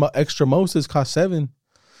 the extra Moses, cost $7.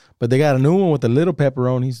 But they got a new one with the little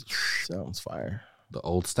pepperonis. Sounds fire. The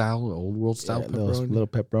old style, the old world style Those pepperoni. little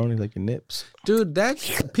pepperonis like your nips. Dude, that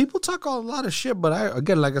people talk a lot of shit, but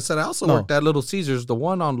like I said, I also No. worked at Little Caesars, the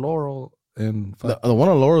one on Laurel and The one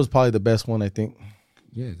on Laurel is probably the best one, I think.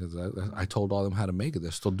 yeah, because I told all them how to make it.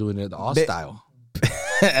 They're still doing it the all They- style.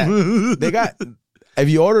 They got, if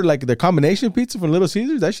you order like the combination pizza from Little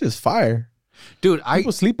Caesars, that shit's fire. Dude,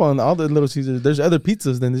 People sleep on all the Little Caesars. There's other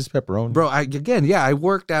pizzas than this pepperoni. bro, I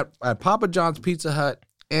worked at Papa John's, Pizza Hut,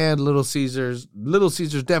 and Little Caesars. Little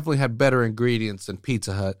Caesars definitely had better ingredients than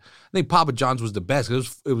Pizza Hut. I think Papa John's was the best. It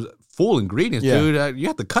was full ingredients, Yeah. dude. You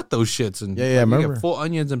have to cut those shits and Yeah, I you remember. get full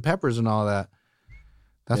onions and peppers and all that.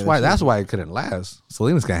 That's Yeah, why. that's That's why it couldn't last.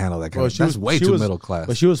 Selena's can't handle that kind Well, of. That's way too middle class.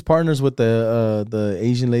 But she was partners with the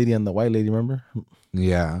Asian lady and the white lady, remember?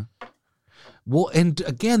 Yeah. Well, and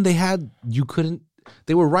again, they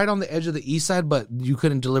were right on the edge of the east side, but you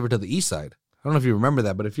couldn't deliver to the east side. I don't know if you remember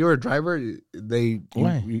that, but if you were a driver,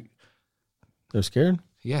 Why? They're scared?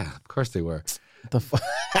 yeah, of course they were. The fuck?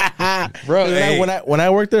 Bro, when I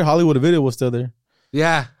worked there, Hollywood Video was still there.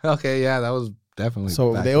 Yeah, okay, yeah, that was definitely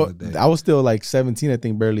So back in the day. I was still like 17, I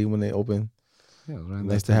think, barely when they opened. Yeah, it was around I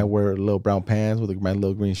that used to have time. wear little brown pants with my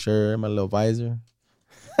little green shirt, my little visor.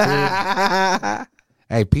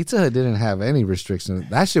 Hey, Pizza Hut didn't have any restrictions.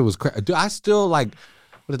 That shit was crazy. Dude, I still like,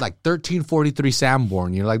 what is it, like 1343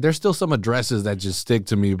 Sanborn. You're like, there's still some addresses that just stick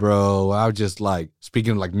to me, bro. I was just like,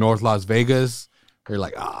 speaking of like North Las Vegas, they're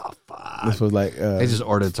like, oh, fuck. This was like They just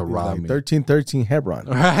ordered to rob me. 1313 Hebron.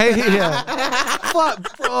 Right? Yeah.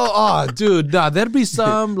 Fuck, bro. Oh, dude. Nah, there'd be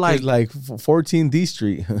some Like 14 D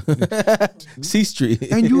Street, C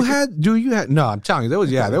Street. and you had, no, I'm telling you,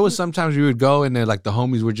 there was sometimes you would go and like the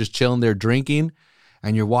homies were just chilling there drinking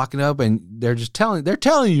and you're walking up and they're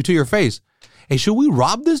telling you to your face, hey, should we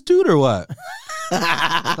rob this dude or what?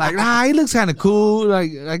 Like, nah, he looks kind of cool.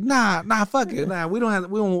 Like, nah, fuck it. Nah, we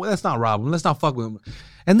don't, let's not rob him. Let's not fuck with him.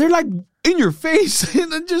 And they're like in your face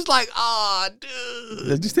and they're just like, oh,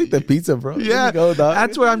 dude. Just take the pizza, bro. There Yeah, you go, dog.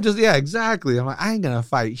 that's where I'm just, yeah, exactly. I'm like, I ain't gonna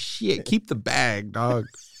fight shit. Keep the bag, dog.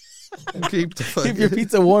 Keep the fucking, Keep your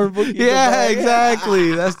pizza warm. Keep the yeah, bag.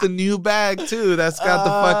 exactly. That's the new bag too. That's got the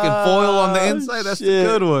fucking foil on the inside. That's the shit.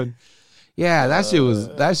 good one. Yeah, that shit was,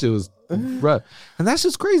 bro. And that's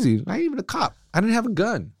just crazy. I ain't even a cop. I didn't have a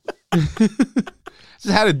gun.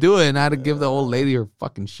 Just had to do it, and I had to give the old lady her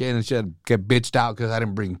fucking shit, and she had to get bitched out because I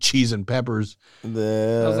didn't bring cheese and peppers. I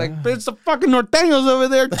was like, bitch, the fucking norteños over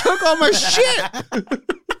there took all my shit.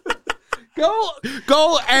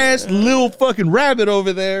 Go ask little fucking rabbit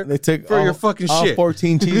over there. They took for your fucking all shit.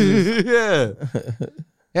 14 cheeses. Yeah.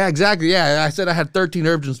 Yeah, exactly. Yeah, I said I had 13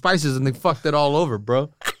 herbs and spices, and they fucked it all over, bro.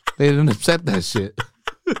 They didn't upset that shit.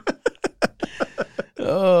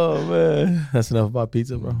 Oh man, that's enough about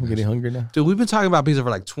pizza, bro. I'm getting hungry now. Dude, we've been talking about pizza for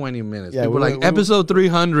like 20 minutes. Yeah, People are we- like, we- episode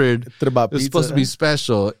 300 It's about is pizza. supposed to be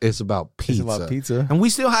special. It's about pizza. It's about pizza. And we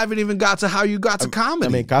still haven't even got to how you got to comedy. I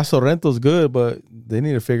mean, Caso Rento's good, but they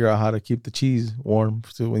need to figure out how to keep the cheese warm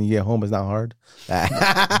so when you get home, it's not hard.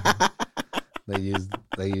 they use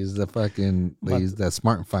that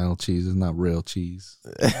Smart and Final cheese. It's not real cheese.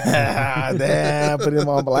 Damn, put him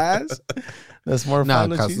on blast. That's more No,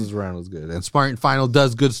 fun. Casas Randall's good. And Smart and Final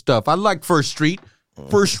does good stuff. I like First Street.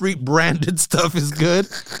 First Street branded stuff is good.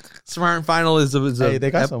 Smart and Final is a Hey,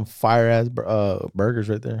 they got some fire ass burgers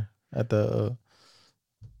right there at the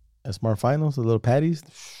at Smart Finals, the little patties.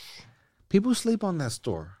 people sleep on that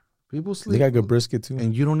store. People sleep. They got good brisket too.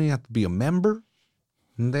 And you don't even have to be a member.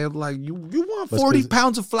 And they're like, you want That's 40 'cause-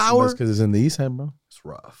 pounts of flour? That's because it's in the east side, bro. It's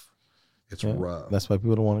rough. It's Yeah, rough. That's why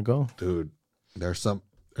people don't want to go. Dude, there's some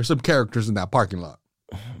characters in that parking lot.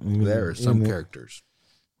 There are some characters.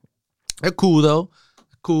 They're cool though.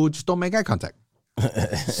 Cool, just don't make eye contact.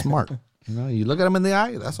 Smart. You know, you look at them in the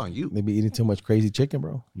eye, that's on you. They be eating too much crazy chicken,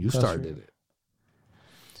 bro. You started it.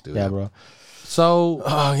 Dude. Yeah, bro. So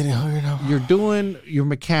Oh, I'm getting hungry now. you're doing your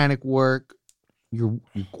mechanic work. You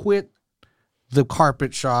quit the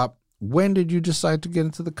carpet shop. When did you decide to get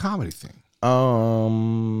into the comedy thing?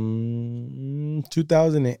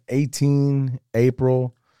 2018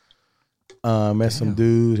 April. Met some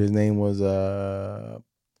dude. His name was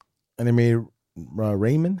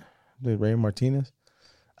Raymond. Raymond Martinez.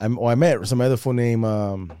 I met some other fool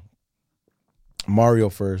named Mario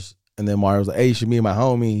first, And then Mario was like, hey, you should meet my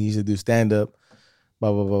homie. He used to do stand-up,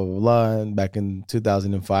 blah, blah, blah, blah, blah. And back in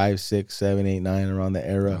 2005, 6, 7, 8, 9, around that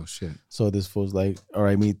era. Oh shit. So this fool's like, all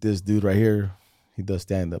right, meet this dude right here. He does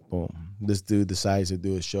stand-up. Boom. This dude decides to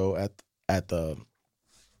do a show at the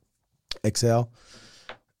XL.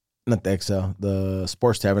 Not the XL, the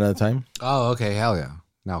Sports Tavern at the time. Oh, okay. Hell yeah.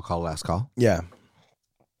 Now call last call. Yeah.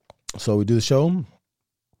 So we do the show.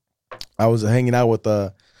 I was hanging out with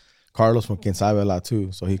Carlos from Quien Sabe a lot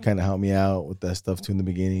too. So he kind of helped me out with that stuff too in the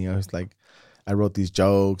beginning. I was like, I wrote these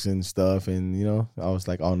jokes and stuff, and you know, I was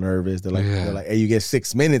like all nervous. They're like, hey, you get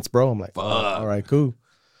 6 minutes, bro. I'm like, all right, cool.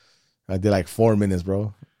 I did like 4 minutes,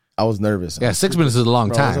 bro. I was nervous. Yeah, 6 minutes is a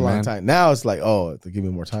long time. It's a long man. time. Now it's like, oh, to give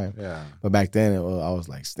me more time. Yeah. But back then, I was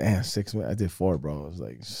like, damn, 6 minutes. I did 4, bro. It was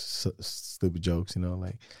like stupid jokes, you know,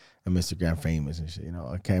 like I'm Instagram famous and shit. You know,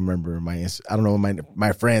 I can't remember I don't know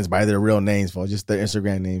my friends by their real names, for just their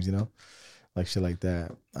Instagram names, you know, like shit like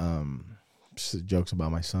that. Just jokes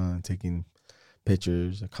about my son taking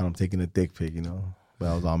pictures. I caught him taking a dick pic, you know.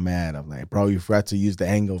 But I was all mad. I'm like, bro, you forgot to use the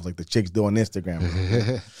angles like the chicks do on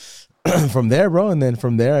Instagram. From there, bro, and then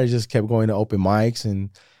from there, I just kept going to open mics, and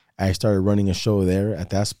I started running a show there at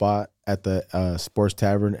that spot at the Sports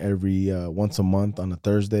Tavern every once a month on a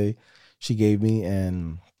Thursday. She gave me,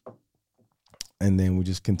 and then we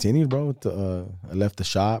just continued, bro. I left the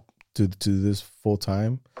shop to this full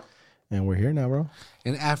time, and we're here now, bro.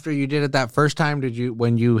 And after you did it that first time,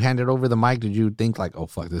 when you handed over the mic, did you think like, oh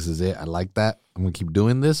fuck, this is it? I like that. I'm gonna keep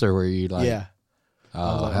doing this, or were you like, yeah,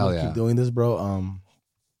 oh like, hell yeah, keep doing this, bro.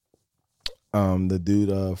 The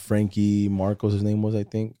dude, Frankie Marcos, his name was, I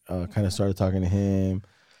think, kind of started talking to him.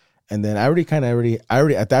 And then I already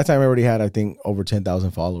at that time, I already had, I think, over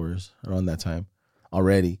 10,000 followers around that time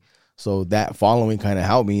already. So that following kind of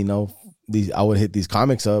helped me, you know, I would hit these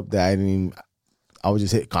comics up that I would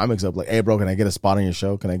just hit comics up like, hey bro, can I get a spot on your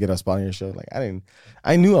show? Can I get a spot on your show? Like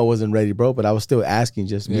I knew I wasn't ready, bro, but I was still asking,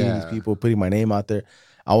 just meeting these people, putting my name out there.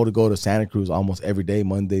 I would go to Santa Cruz almost every day,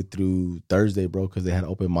 Monday through Thursday, bro, because they had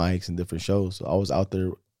open mics and different shows. So I was out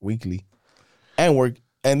there weekly and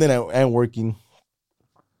working.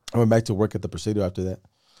 I went back to work at the Presidio after that.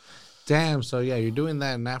 damn. So yeah, you're doing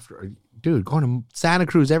that, and after, dude, going to Santa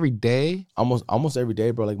Cruz every day, Almost every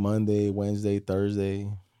day, bro, like Monday, Wednesday, Thursday.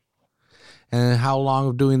 and how long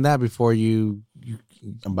of doing that before you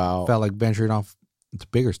About felt like venturing off to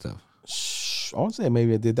bigger stuff? I want to say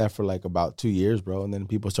maybe I did that for like about 2 years, bro. And then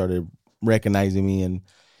people started recognizing me and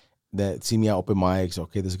that see me at open mics.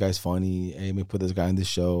 Okay, this guy's funny. Hey, let me put this guy in this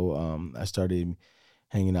show. I started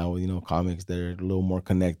hanging out with, you know, comics that are a little more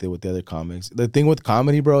connected with the other comics. The thing with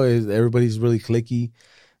comedy, bro, is everybody's really cliquey.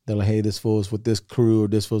 They're like, hey, this fool's with this crew or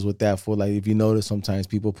this fool's with that fool. Like, if you notice, sometimes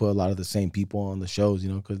people put a lot of the same people on the shows, you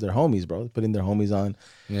know, because they're homies, bro. Putting their homies on.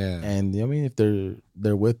 Yeah. And, I mean, if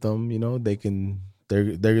they're with them, you know, they can,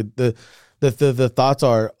 the thoughts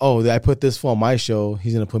are, oh, I put this fool on my show,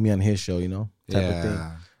 he's going to put me on his show, you know, type of thing.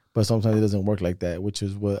 But sometimes it doesn't work like that, which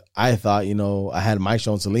is what I thought, you know. I had my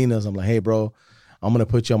show in Salinas. I'm like, hey, bro, I'm going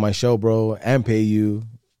to put you on my show, bro, and pay you.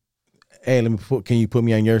 Hey, can you put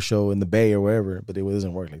me on your show in the Bay or wherever? But it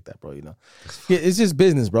doesn't work like that, bro, you know. It's just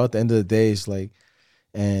business, bro. At the end of the day, it's like,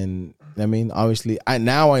 and I mean, obviously, I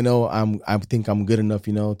know I think I'm good enough,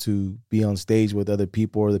 you know, to be on stage with other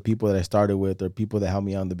people or the people that I started with or people that helped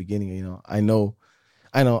me out in the beginning, you know. I know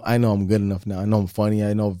I'm good enough now. I know I'm funny.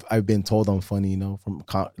 I know I've been told I'm funny, you know, from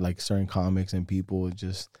like certain comics and people.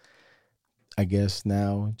 Just, I guess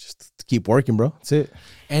now, just to keep working, bro. That's it.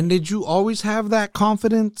 And did you always have that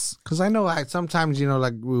confidence? Because I know sometimes, you know,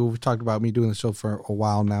 like we've talked about me doing the show for a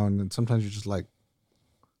while now, and then sometimes you're just like,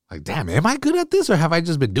 damn, am I good at this, or have I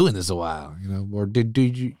just been doing this a while? You know, or did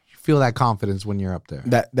you feel that confidence when you're up there?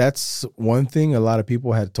 That's one thing a lot of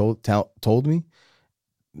people had told me.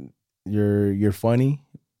 You're funny.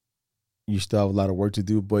 You still have a lot of work to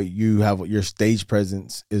do, but your stage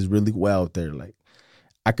presence is really well out there. Like,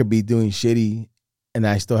 I could be doing shitty and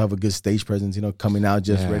I still have a good stage presence, you know, coming out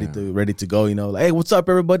just ready to go, you know, like, hey, what's up,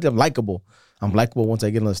 everybody? I'm likable once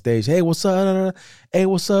I get on the stage. Hey, what's up? Hey,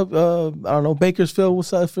 what's up? I don't know, Bakersfield,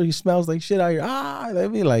 what's up? He smells like shit out here. I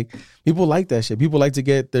mean, like, people like that shit. People like to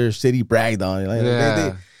get their city bragged on.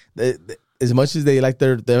 Like, they, as much as they like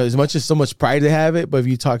as much as so much pride they have it, but if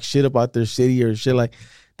you talk shit about their city or shit, like,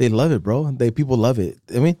 they love it, bro. People love it.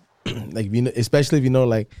 I mean, like, you know, especially if you know,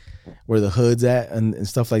 like, where the hood's at and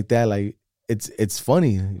stuff like that. Like, it's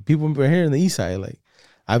funny. People are here in the East Side. Like,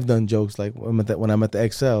 I've done jokes like when I'm at the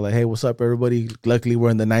XL, like, hey, what's up, everybody? Luckily, we're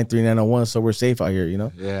in the 93901, so we're safe out here, you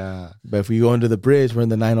know. Yeah. But if we go under the bridge, we're in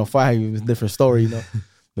the 905. It's a different story, you know.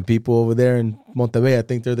 the people over there in Montebello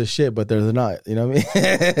think they're the shit, but they're not. You know what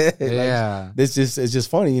I mean? Yeah. It's just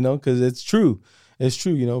funny, you know, because it's true. It's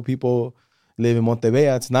true, you know. People live in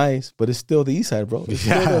Montebello. It's nice, but it's still the east side, bro. It's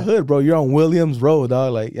still the hood, bro. You're on Williams Road,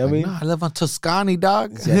 dog. Like, you know what I mean? No, I live on Tuscany,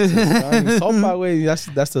 dog. Sopa way.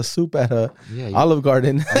 That's the soup at Olive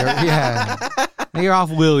Garden. Yeah. You're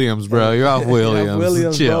off Williams, bro. You're off Williams.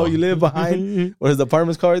 Williams, Chill. bro. You live behind. What is the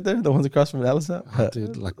apartments called right there? The ones across from Allison?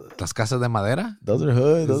 Dude, like Las Casas de Madera? Those are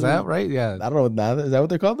hood. Is that right? Yeah. I don't know. Is that what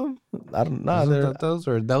they're called? Them? I don't know. Those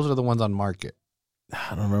are the ones on Market.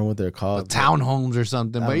 I don't remember what they're called. Townhomes or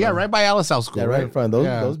something. But yeah, right by Alice House School. Yeah, right in front.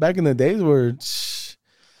 Those back in the days were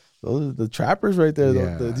those are the trappers right there.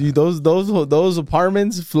 Yeah. Those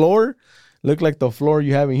apartments floor look like the floor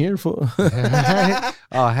you have in here. For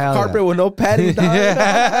Oh, hell carpet with no padding.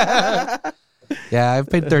 Yeah. Yeah, I've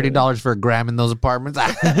paid $30 for a gram in those apartments.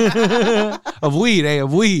 Of weed,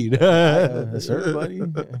 of weed. Sir, buddy.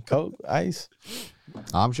 Coke, ice.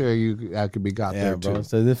 I'm sure that could be got there bro. too.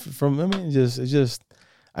 So it's just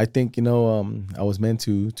I think, you know, I was meant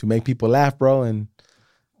to make people laugh, bro, and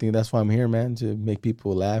I think that's why I'm here, man, to make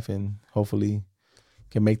people laugh and hopefully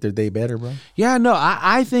can make their day better, bro. Yeah, no,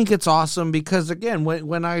 I think it's awesome because, again,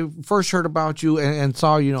 when I first heard about you and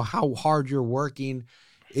saw, you know, how hard you're working,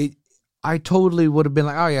 I totally would have been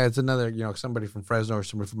like, oh, yeah, it's another, you know, somebody from Fresno or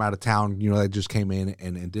somebody from out of town, you know, that just came in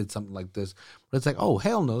and did something like this. But it's like, oh,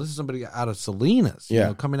 hell no, this is somebody out of Salinas, you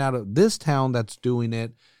know, coming out of this town that's doing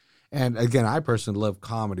it. And again, I personally love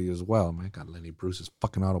comedy as well. Man, I got Lenny Bruce's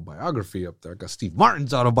fucking autobiography up there. I got Steve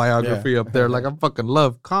Martin's autobiography up there. Like, I fucking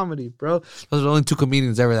love comedy, bro. Those are the only two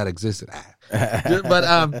comedians ever that existed.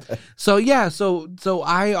 But so yeah, so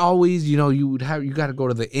I always, you know, you got to go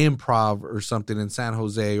to the Improv or something in San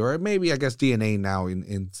Jose, or maybe I guess DNA now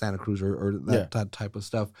in Santa Cruz or that type of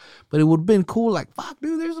stuff. But it would have been cool. Like, fuck,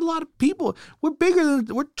 dude, there's a lot of people.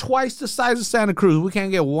 We're twice the size of Santa Cruz. We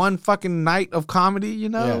can't get one fucking night of comedy, you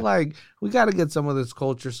know? Like, we got to get some of this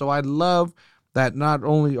culture. So I love that not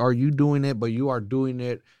only are you doing it, but you are doing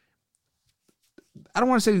it. I don't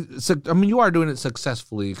want to say, I mean, you are doing it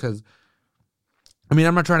successfully because, I mean,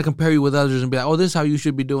 I'm not trying to compare you with others and be like, oh, this is how you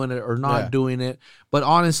should be doing it or not doing it. But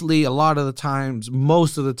honestly, a lot of the times,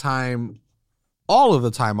 most of the time, all of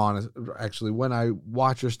the time, actually, when I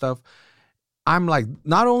watch your stuff, I'm like,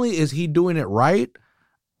 not only is he doing it right,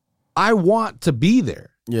 I want to be there.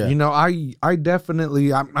 Yeah. You know, I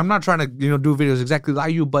definitely, I'm not trying to, you know, do videos exactly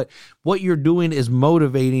like you, but what you're doing is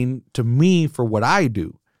motivating to me for what I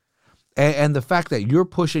do. And the fact that you're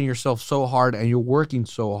pushing yourself so hard and you're working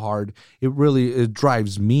so hard, it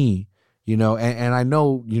drives me, you know. And I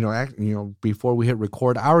know, you know, before we hit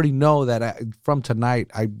record, I already know that from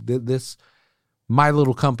tonight, my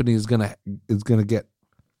little company is gonna get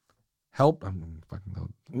help. I'm fucking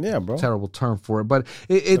bro. Terrible term for it, but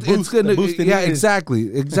it's gonna. Yeah, exactly.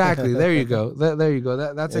 There you go. There you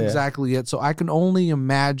go. That's exactly it. So I can only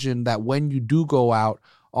imagine that when you do go out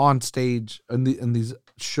on stage in these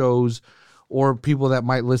shows, or people that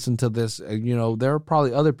might listen to this, you know, there are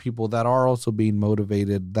probably other people that are also being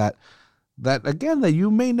motivated that again, that you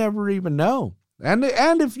may never even know. And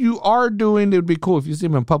if you are doing, it would be cool if you see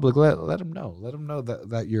them in public, let them know. Let them know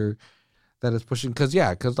that it's pushing. Cause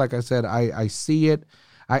like I said, I see it.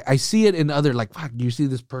 I see it in other, like, fuck, you see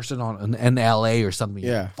this person in LA or something.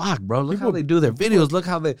 Yeah. Fuck, bro, look how they do their videos. Look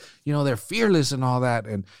how they, you know, they're fearless and all that.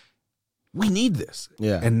 And we need this.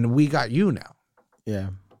 Yeah. And we got you now. Yeah.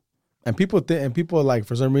 And people like,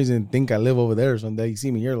 for some reason, think I live over there or something. You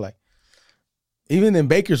see me here, like, even in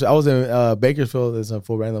Bakersfield, I was in Bakersfield. There's a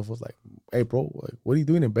full random was like, hey, bro, like, what are you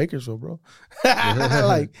doing in Bakersfield, bro?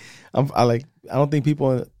 Like, I don't think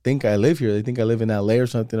people think I live here. They think I live in LA or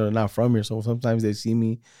something, or not from here. So sometimes they see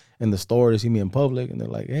me in the store, they see me in public, and they're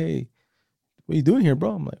like, hey, what are you doing here,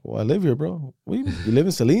 bro? I'm like, well, I live here, bro. You live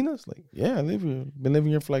in Salinas? Like, yeah, I live here. Been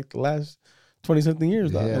living here for like the last 20-something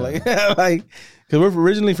years, dog. Yeah. Like, because we're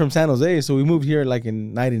originally from San Jose, so we moved here like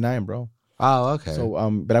in '99, bro. Oh, okay. So,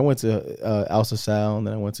 but I went to Alsa Sal, and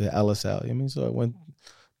then I went to Alisal. I mean, so I went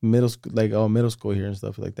middle school here and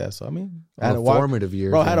stuff like that. So I mean, I had to walk, formative years,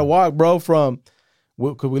 bro. I had to walk, bro, from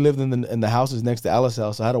because we lived in the houses next to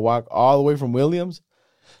Alisal, so I had to walk all the way from Williams,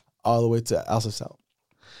 all the way to Alsa Sal.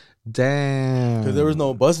 Damn. Because there was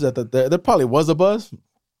no buses at there probably was a bus,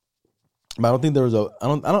 but I don't think there was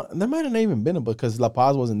there might have not even been a bus because La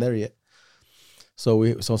Paz wasn't there yet.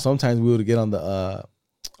 So sometimes we would get on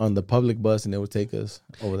the public bus and it would take us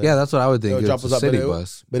over there. Yeah, that's what I would think. It's drop a us city up,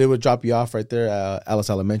 bus. But it would drop you off right there at Alice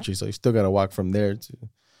Elementary, so you still got to walk from there to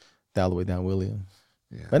all the way down Williams.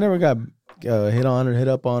 Yeah. I never got hit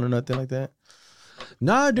up on or nothing like that.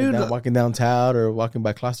 Nah, dude. Like walking downtown or walking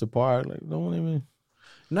by Closter Park, like don't even.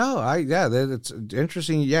 No, it's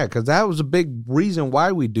interesting. Yeah, because that was a big reason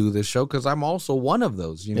why we do this show. Because I'm also one of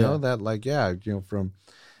those. You know that, like, from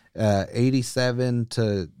 87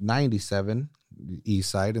 to 97 east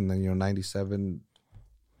side, and then 97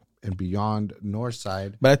 and beyond north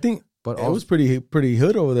side. But I think But it was pretty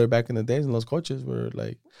hood over there back in the days, and those coaches were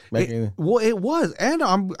like back in it was, and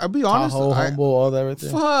I'll be honest, Tahoe, Humboldt, all that right there.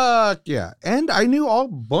 Fuck yeah, and I knew a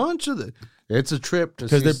bunch of the. It's a trip to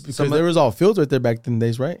because there was all fields right there back in the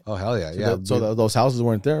days, right? Oh hell yeah, Those houses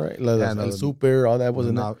weren't there, right? Like Super, all that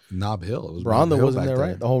wasn't there. Nob Hill. It was Ronda Hill wasn't there,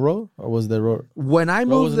 right? The whole road, or was there road? When I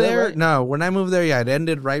moved there, right? no. When I moved there, it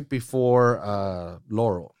ended right before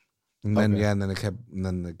Laurel, and then and then it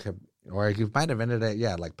kept, or it might have ended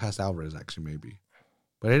at like past Alvarez actually maybe,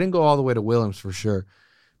 but it didn't go all the way to Williams for sure.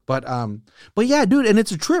 But yeah, dude, and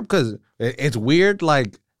it's a trip because it's weird,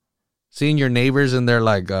 like seeing your neighbors and they're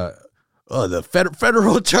like, oh, the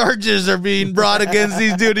federal charges are being brought against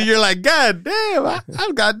these dudes. And you're like, God damn, I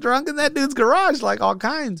got drunk in that dude's garage, like all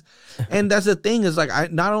kinds. And that's the thing is, like, I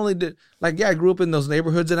not only did, like, I grew up in those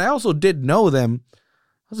neighborhoods, and I also did know them. I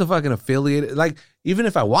was a fucking affiliated. Like, even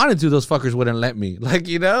if I wanted to, those fuckers wouldn't let me. Like,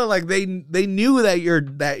 like they knew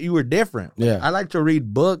that you were different. Yeah. I like to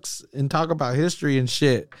read books and talk about history and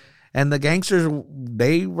shit. And the gangsters,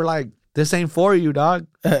 they were like, this ain't for you, dog.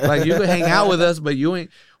 Like, you can hang out with us, but you ain't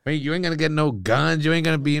gonna get no guns. You ain't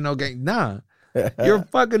gonna be in no gang. Nah, you're a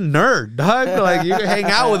fucking nerd, dog. Like, you can hang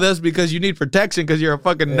out with us because you need protection because you're a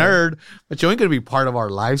fucking nerd, but you ain't gonna be part of our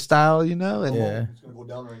lifestyle, And It's gonna go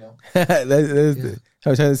down right now. I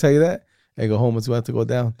was trying to tell you that. Hey, go home. It's about to go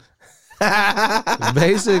down.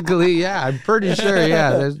 basically, yeah, I'm pretty sure,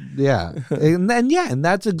 and then and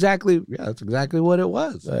that's exactly what it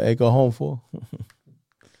was. Hey, go home, fool.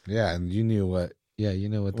 Yeah, and you knew what. Yeah, you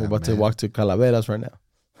know what. We're about to walk to Calaveras right now.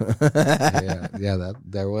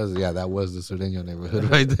 that was the Sureño neighborhood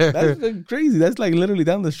right there. That's crazy. That's like literally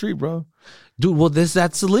down the street, bro. Dude, well, that's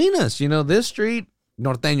Salinas. This street,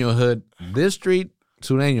 Norteño hood. This street,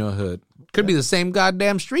 Sureño hood. Could be the same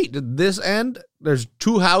goddamn street. This end, there's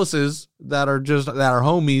two houses that are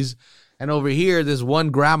homies, and over here, this one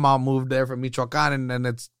grandma moved there from Michoacan, and then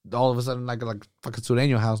it's all of a sudden like a fucking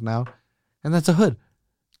Sureño house now, and that's a hood.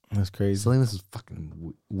 That's crazy. Salinas is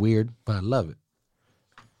fucking weird, but I love it.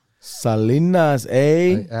 Salinas,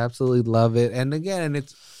 eh? I absolutely love it. And again,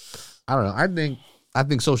 I don't know. I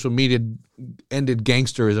think social media ended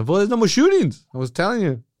gangsterism. Well, there's no more shootings. I was telling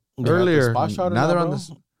you earlier. Now they're on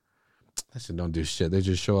this. I said, don't do shit. They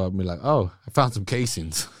just show up and be like, oh, I found some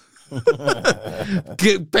casings. Pay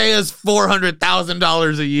us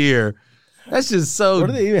 $400,000 a year. That's just so Where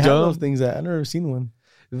do they even have dumb. those things at? I've never seen one.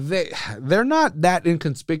 They're not that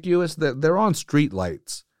inconspicuous. They're on street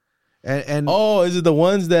lights. And oh, is it the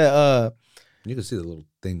ones that you can see the little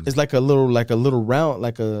things. it's like a little round,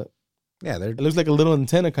 It looks like a little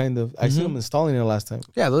antenna kind of. I seen them installing it last time.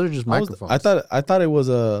 Yeah, those are just microphones. I thought it was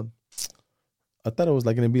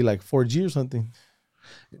like gonna be like 4G or something.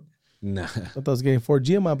 Nah. I thought I was getting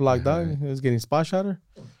 4G in my block, dog. It was getting spot shotter.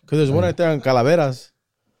 Because there's one right there on Calaveras.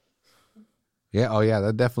 Yeah, oh yeah,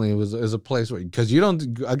 that definitely is a place where, because you don't,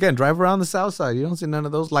 again, drive around the south side, you don't see none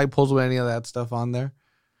of those light poles with any of that stuff on there.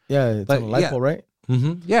 Yeah, it's on a light pole, right?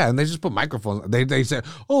 Mm-hmm. Yeah, and they just put microphones. They say,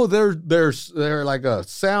 oh, they're like a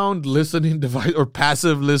sound listening device or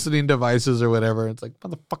passive listening devices or whatever. It's like,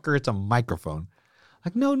 motherfucker, it's a microphone.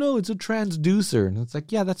 Like, no, it's a transducer. And it's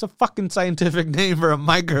like, yeah, that's a fucking scientific name for a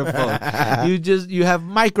microphone. you have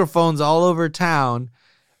microphones all over town,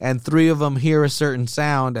 and 3 of them hear a certain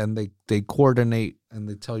sound, and they coordinate, and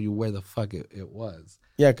they tell you where the fuck it was.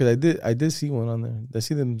 Yeah, because I did see one on there. I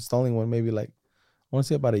see them installing one maybe like, I want to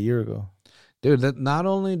say about a year ago. Dude, that not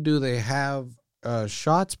only do they have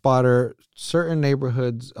Shot Spotter, certain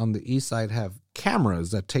neighborhoods on the east side have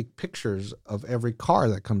cameras that take pictures of every car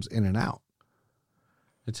that comes in and out.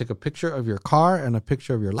 They take a picture of your car and a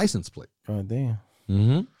picture of your license plate. Oh, damn.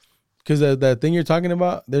 Mm-hmm. Because that thing you're talking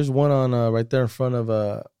about, there's one on right there in front of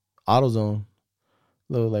AutoZone.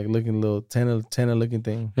 Little tenna looking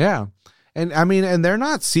thing. Yeah. And I mean, and they're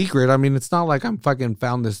not secret. I mean, it's not like I'm fucking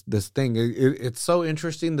found this thing. It's so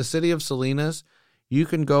interesting. The city of Salinas, you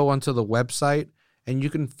can go onto the website and you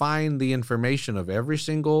can find the information of every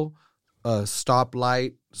single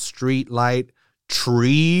stoplight, street light,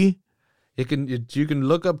 tree. You can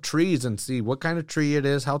look up trees and see what kind of tree it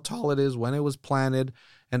is, how tall it is, when it was planted.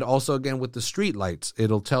 And also, again, with the street lights,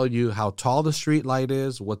 it'll tell you how tall the street light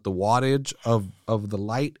is, what the wattage of the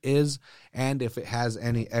light is, and if it has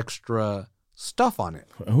any extra stuff on it.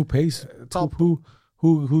 Who pays? It's all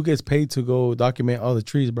Who gets paid to go document all the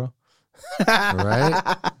trees, bro?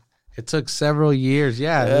 right. It took several years.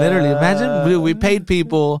 Yeah, literally. Imagine we paid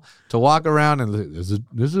people to walk around and this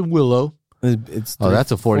is Willow. It's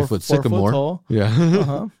That's a 40-foot sycamore. Tall. Yeah.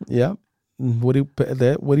 Uh-huh. Yeah. What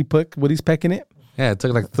he's pecking it? Yeah, it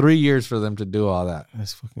took like 3 years for them to do all that.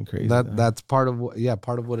 That's fucking crazy. That's part of what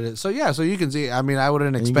it is. So yeah, so you can see. I mean, I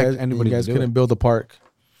wouldn't expect anybody you guys to do couldn't it. build a park.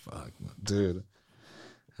 Fuck, dude.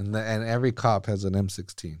 And every cop has an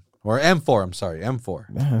M16 or M4. I'm sorry, M4.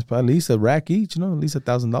 Yeah, it's probably at least a rack each. At least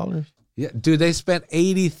 $1,000. Yeah, dude, they spent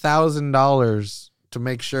 $80,000 to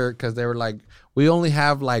make sure because they were like, we only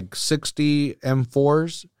have like 60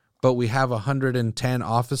 M4s, but we have 110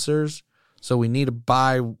 officers, so we need to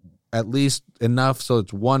buy at least enough so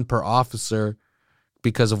it's one per officer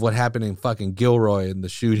because of what happened in fucking Gilroy and the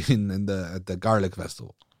shooting at the Garlic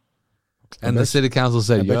Festival. And the city council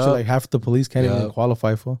said, I bet you like half the police can't even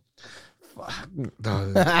qualify for.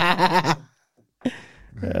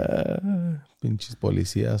 Pinches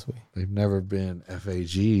policías, güey. They've never been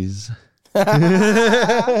FAGs.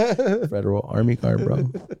 Federal Army Guard, bro.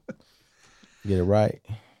 Get it right.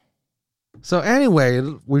 So anyway,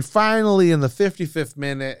 we finally in the 55th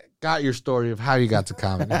minute got your story of how you got to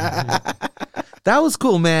comedy. That was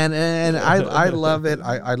cool, man, and I love it.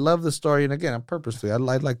 I love the story, and again, purposely, I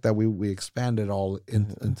like that we expanded all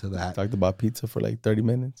into that. Talked about pizza for like 30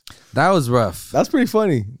 minutes. That was rough. That's pretty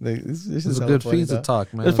funny. Like, this is a good pizza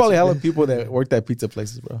talk, man. There's probably hella people that worked at pizza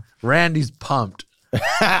places, bro. Randy's pumped.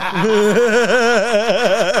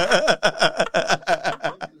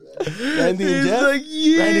 Randy and Jeff. Like,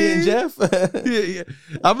 yeah. Randy and Jeff. Yeah.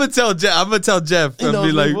 I'm gonna tell Jeff. He I'm knows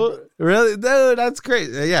be like, people. really, dude, that's great.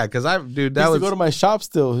 Yeah, because that He used was to go to my shop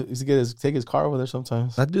still. He used to take his car over there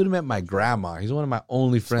sometimes. that dude met my grandma. He's one of my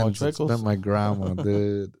only friends that's Trickles. met my grandma,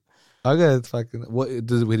 dude. Okay, it's fucking.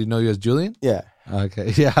 Would he know you as Julian? Yeah. Okay,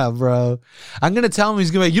 yeah, bro. I'm gonna tell him he's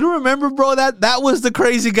gonna be like, you don't remember, bro? That was the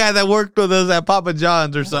crazy guy that worked with us at Papa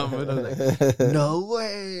John's or something. And I was like, no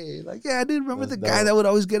way. Like, yeah, I did remember the guy that would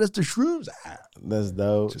always get us the shrooms. That's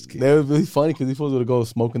dope. Just kidding. That would be funny because these fools would go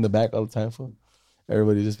smoke in the back all the time. For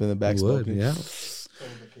everybody just in the back smoking. Yeah,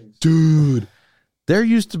 dude. There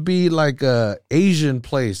used to be like a Asian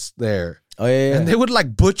place there. Oh yeah. And they would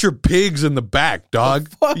like butcher pigs in the back, dog.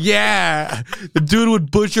 Yeah. The dude would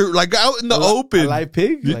butcher like out in the open. A live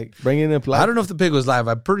pig? Like bringing in a I don't know if the pig was live.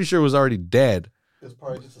 I'm pretty sure it was already dead. It's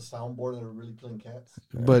probably just a soundboard and they're really killing cats.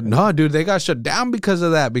 But no, dude, they got shut down because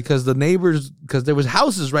of that. Because the neighbors, because there was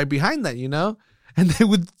houses right behind that, and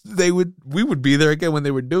we would be there again when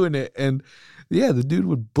they were doing it. And yeah, the dude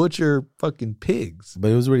would butcher fucking pigs. But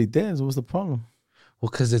it was already dead. So what's the problem? Well,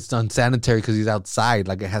 because it's unsanitary because he's outside.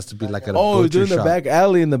 Like it has to be like at a Oh, butcher doing the shop. back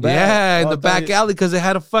alley in the back. Yeah, in Oh, the back alley because it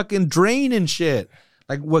had a fucking drain and shit.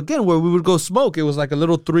 Like again, where we would go smoke, it was like a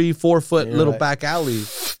little 3-4 foot little right. back alley.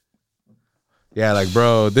 Yeah, like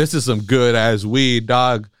bro, this is some good ass weed,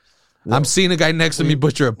 dog. Yeah. I'm seeing a guy next to me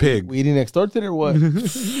butcher a pig. We eating next door to it or what?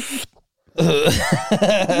 Save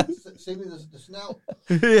me the snout.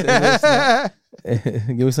 Yeah.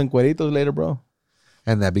 Give me some cueritos later, bro.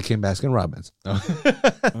 And that became Baskin Robbins.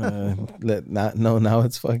 Now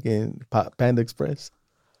it's fucking Panda Express.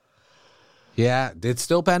 Yeah, it's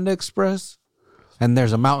still Panda Express. And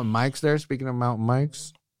there's a Mountain Mike's there. Speaking of Mountain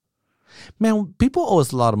Mike's, man, people owe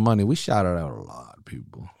us a lot of money. We shouted out a lot of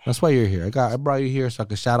people. That's why you're here. I brought you here so I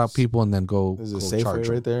could shout out people and then go. There's a go Safeway charge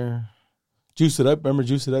them. right there. Juice It Up. Remember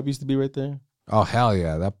Juice It Up used to be right there? Oh hell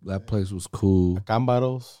yeah, that place was cool.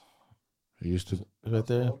 Cambaros. It used to. Right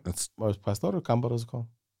there. It's, Or is Pastor or Cambaros called?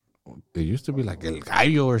 it used to be like El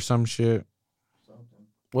Gallo or some shit.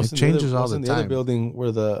 What's It in changes the other, all what's the in the other time. building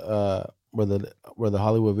where the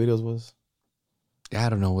Hollywood Videos was? Yeah, I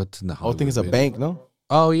don't know what's in the. I think it's a Hollywood bank, no?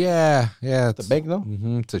 Oh yeah, yeah. The bank, no?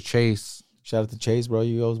 Mm-hmm, it's a Chase. Shout out to Chase, bro.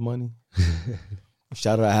 You owe us money.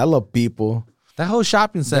 Shout out to hella people. That whole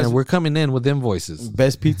shopping center, Best- we're coming in with invoices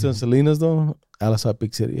Best pizza in Salinas, though. Alisal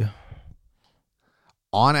Pizzeria.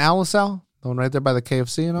 on Alisal, the one right there by the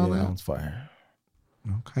KFC and all Yeah, that that. one's fire.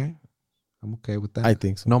 Okay, I'm okay with that. I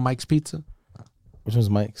think so. No Mike's Pizza. Which one's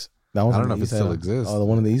Mike's? That one's I on don't know the if it east still side. exists. Oh, the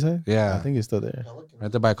one on the east side? Yeah. I think it's still there.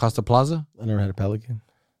 Right there by Costa Plaza. I never had a Pelican.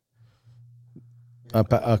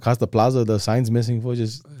 Costa Plaza, the sign's missing for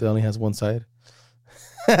just it only has one side.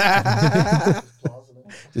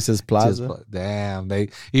 It says Plaza. Damn,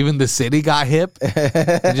 even the city got hip.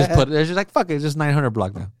 They just put they're just like fuck it, it's just 900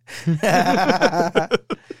 block now.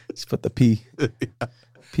 Just put the P.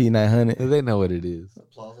 P900. They know what it is. The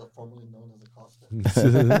plaza formerly known as the Costa.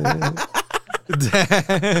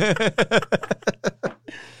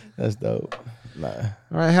 That's dope. Nah.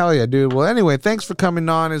 All right, hell yeah, dude. Well, anyway, thanks for coming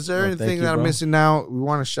on. Is there Well, thank anything you, that I'm bro. missing out? We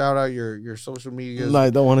want to shout out your social medias. No, I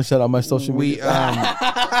don't want to shout out my social We media.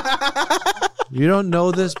 you don't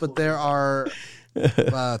know this, but there are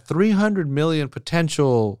 300 million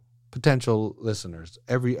potential listeners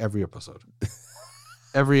every episode.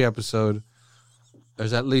 Every episode,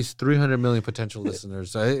 there's at least 300 million potential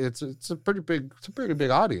listeners. It's a pretty big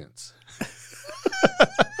audience.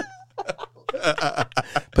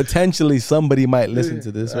 Potentially somebody might listen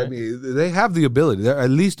to this, right? I mean, they have the ability. There are at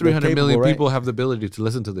least 300 capable, million right? people have the ability to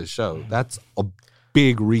listen to this show. That's a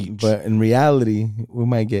big reach. But in reality, we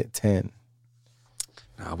might get 10.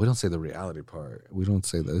 No, we don't say the reality part. We don't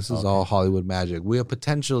say that. This is all Hollywood magic. We are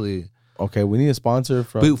potentially Okay, we need a sponsor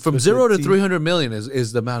from 0 to 50. 300 million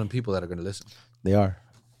is the amount of people that are going to listen. They are.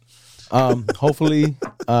 Hopefully,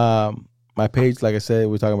 my page, like I said,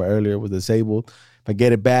 we were talking about earlier, was disabled. If I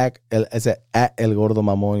get it back, it's at El Gordo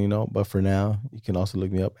Mamon, you know. But for now, you can also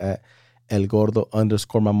look me up at El Gordo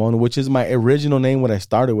 _Mamon, which is my original name when I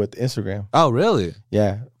started with Instagram. Oh, really?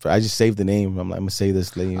 Yeah, I just saved the name. I'm like, I'm gonna save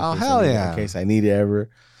this name. Oh, in case hell I need it, yeah. In case I need it ever.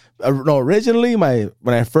 No, originally when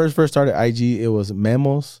I first started IG, it was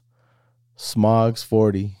Memos Smogs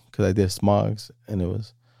 40 because I did Smogs and it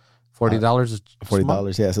was $40 is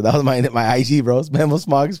 $40. Yeah, so that was my IG, bro. It's Memos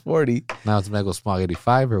Smogs 40. Now it's Mego Smog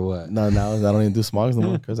 85 or what? No, now I don't even do Smogs no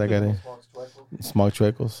more because I got Smog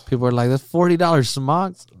Chuecos. People are like, that's $40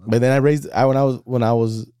 Smogs. But then when I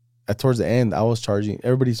was towards the end, I was charging.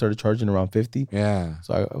 Everybody started charging around 50. Yeah.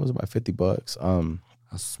 So I was about $50.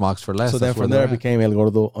 Smogs for less. So then That's where from there, I they're at. became El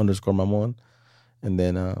Gordo _Mamon. And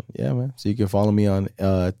then, yeah, man. So you can follow me on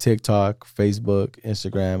TikTok, Facebook,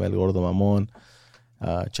 Instagram, El Gordo Mamon.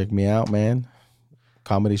 Check me out, man.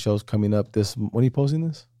 Comedy shows coming up when are you posting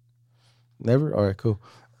this? Never? All right, cool.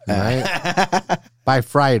 Right? By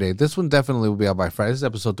Friday. This one definitely will be out by Friday. This is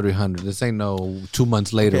episode 300. This ain't no 2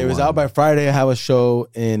 months later. Okay, it was one. out by Friday. I have a show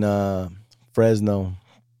in Fresno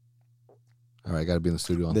All right, got to be in the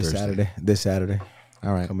studio on this Thursday. Saturday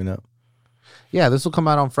All right. coming up. Yeah, this will come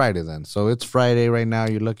out on Friday then. So it's Friday right now.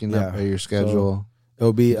 You're looking up Yeah. at your schedule.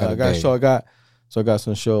 It'll be got a I got a day. show. I got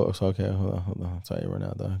some show. So okay, hold on. I'll tell you right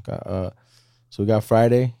now though. So we got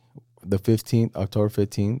Friday, the 15th, October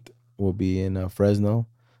 15th. We'll be in Fresno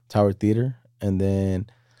Tower Theater, and then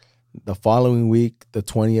the following week, the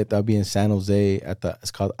 20th, I'll be in San Jose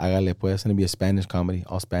it's called Hágale Pues. It's gonna be a Spanish comedy,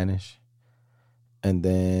 all Spanish. And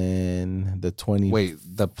then the 20th. Wait,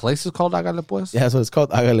 the place is called Hágale Pues? Yeah, so it's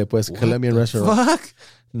called Hágale Pues, Colombian restaurant. Fuck.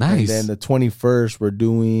 Nice. And then the 21st, we're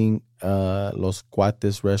doing Los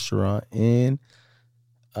Cuates restaurant in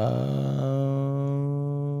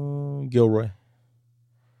Gilroy.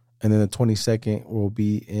 And then the 22nd, we'll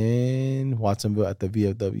be in Watsonville at the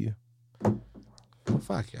VFW. Oh,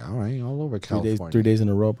 fuck yeah. All right. All over California. 3 days in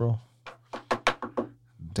a row, bro.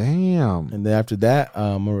 Damn. And then after that,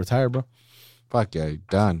 I'm going to retire, bro. Fuck yeah. You're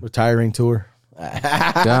done. Retiring tour.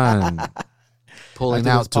 Done. Pulling After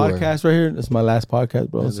out this tour. podcast right here. This is my last podcast,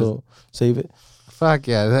 bro. So save it. Fuck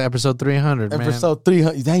yeah. That's episode 300, man. Episode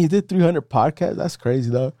 300. Damn, you did 300 podcasts? That's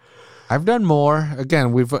crazy, though. I've done more.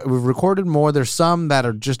 Again, we've recorded more. There's some that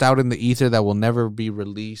are just out in the ether that will never be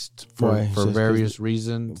released for, Why? for Just various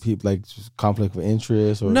reasons. People like just conflict of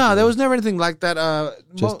interest, or No, there was never anything like that.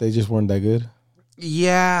 they just weren't that good.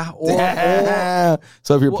 Yeah. Or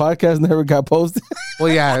So if your podcast never got posted,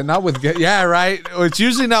 well, yeah, not with guests. Yeah, right. It's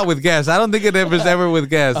usually not with guests. I don't think it was ever with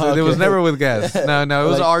guests. It was Okay. never with guests. No, it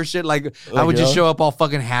was Like- our shit. Like I like would just your show up all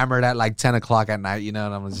fucking hammered at like 10 o'clock at night, you know,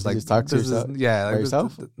 and I'm just like, just talk to this is- yourself? yeah, By like,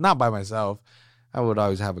 yourself? not by myself. I would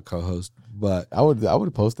always have a co-host, but I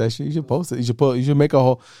would post that shit. You should post it. You should make a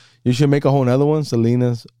whole another one.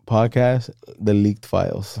 Selena's podcast, The Leaked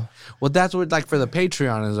Files. well, that's what like for the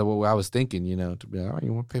Patreon is what I was thinking. You know, to be like, all right,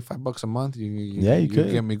 you want to pay $5 a month? You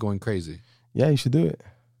could. get me going crazy. Yeah, you should do it.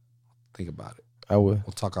 Think about it. I would.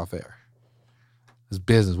 We'll talk off air. It's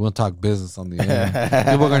business. We'll talk business on the air.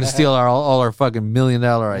 People are going to steal all our fucking $1 million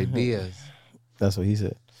ideas. That's what he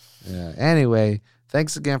said. Yeah. Anyway,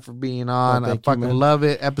 thanks again for being on. Well, I thank you, fucking man. love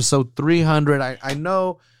it. Episode 300. I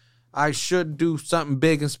know I should do something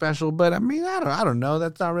big and special, but I mean, I don't know.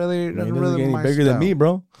 That's not really, It that's doesn't really get any my bigger style. than me,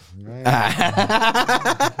 bro.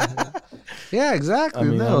 Yeah, exactly. I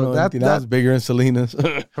mean, I don't know anything else bigger than Selena's.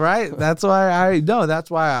 right. That's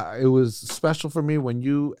why it was special for me when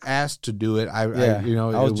you asked to do it. I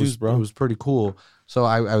was juiced, bro. It was pretty cool. So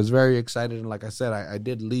I was very excited, and like I said, I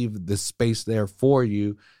did leave this space there for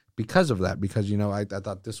you because of that. Because I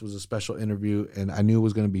thought this was a special interview, and I knew it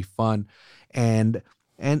was going to be fun, and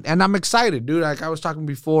I'm excited, dude. Like I was talking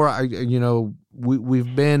before,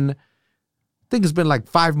 we've been. I think it's been like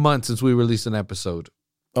 5 months since we released an episode.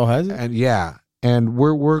 Oh, has it? And yeah, And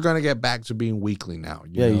we're gonna get back to being weekly now.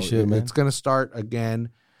 You should, man. It's gonna start again.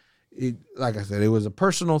 Like I said, it was a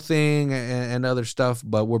personal thing and other stuff,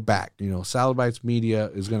 but we're back. Salad Bites Media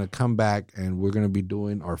is gonna come back, and we're gonna be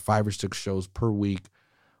doing our 5 or 6 shows per week,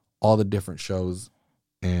 all the different shows,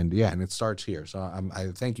 and and it starts here. So I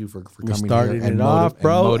thank you for coming. We started here it off,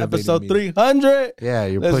 bro. Episode 300. Yeah,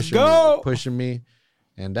 you're Let's pushing me,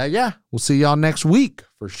 and we'll see y'all next week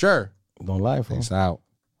for sure. Don't lie, fool. Peace out.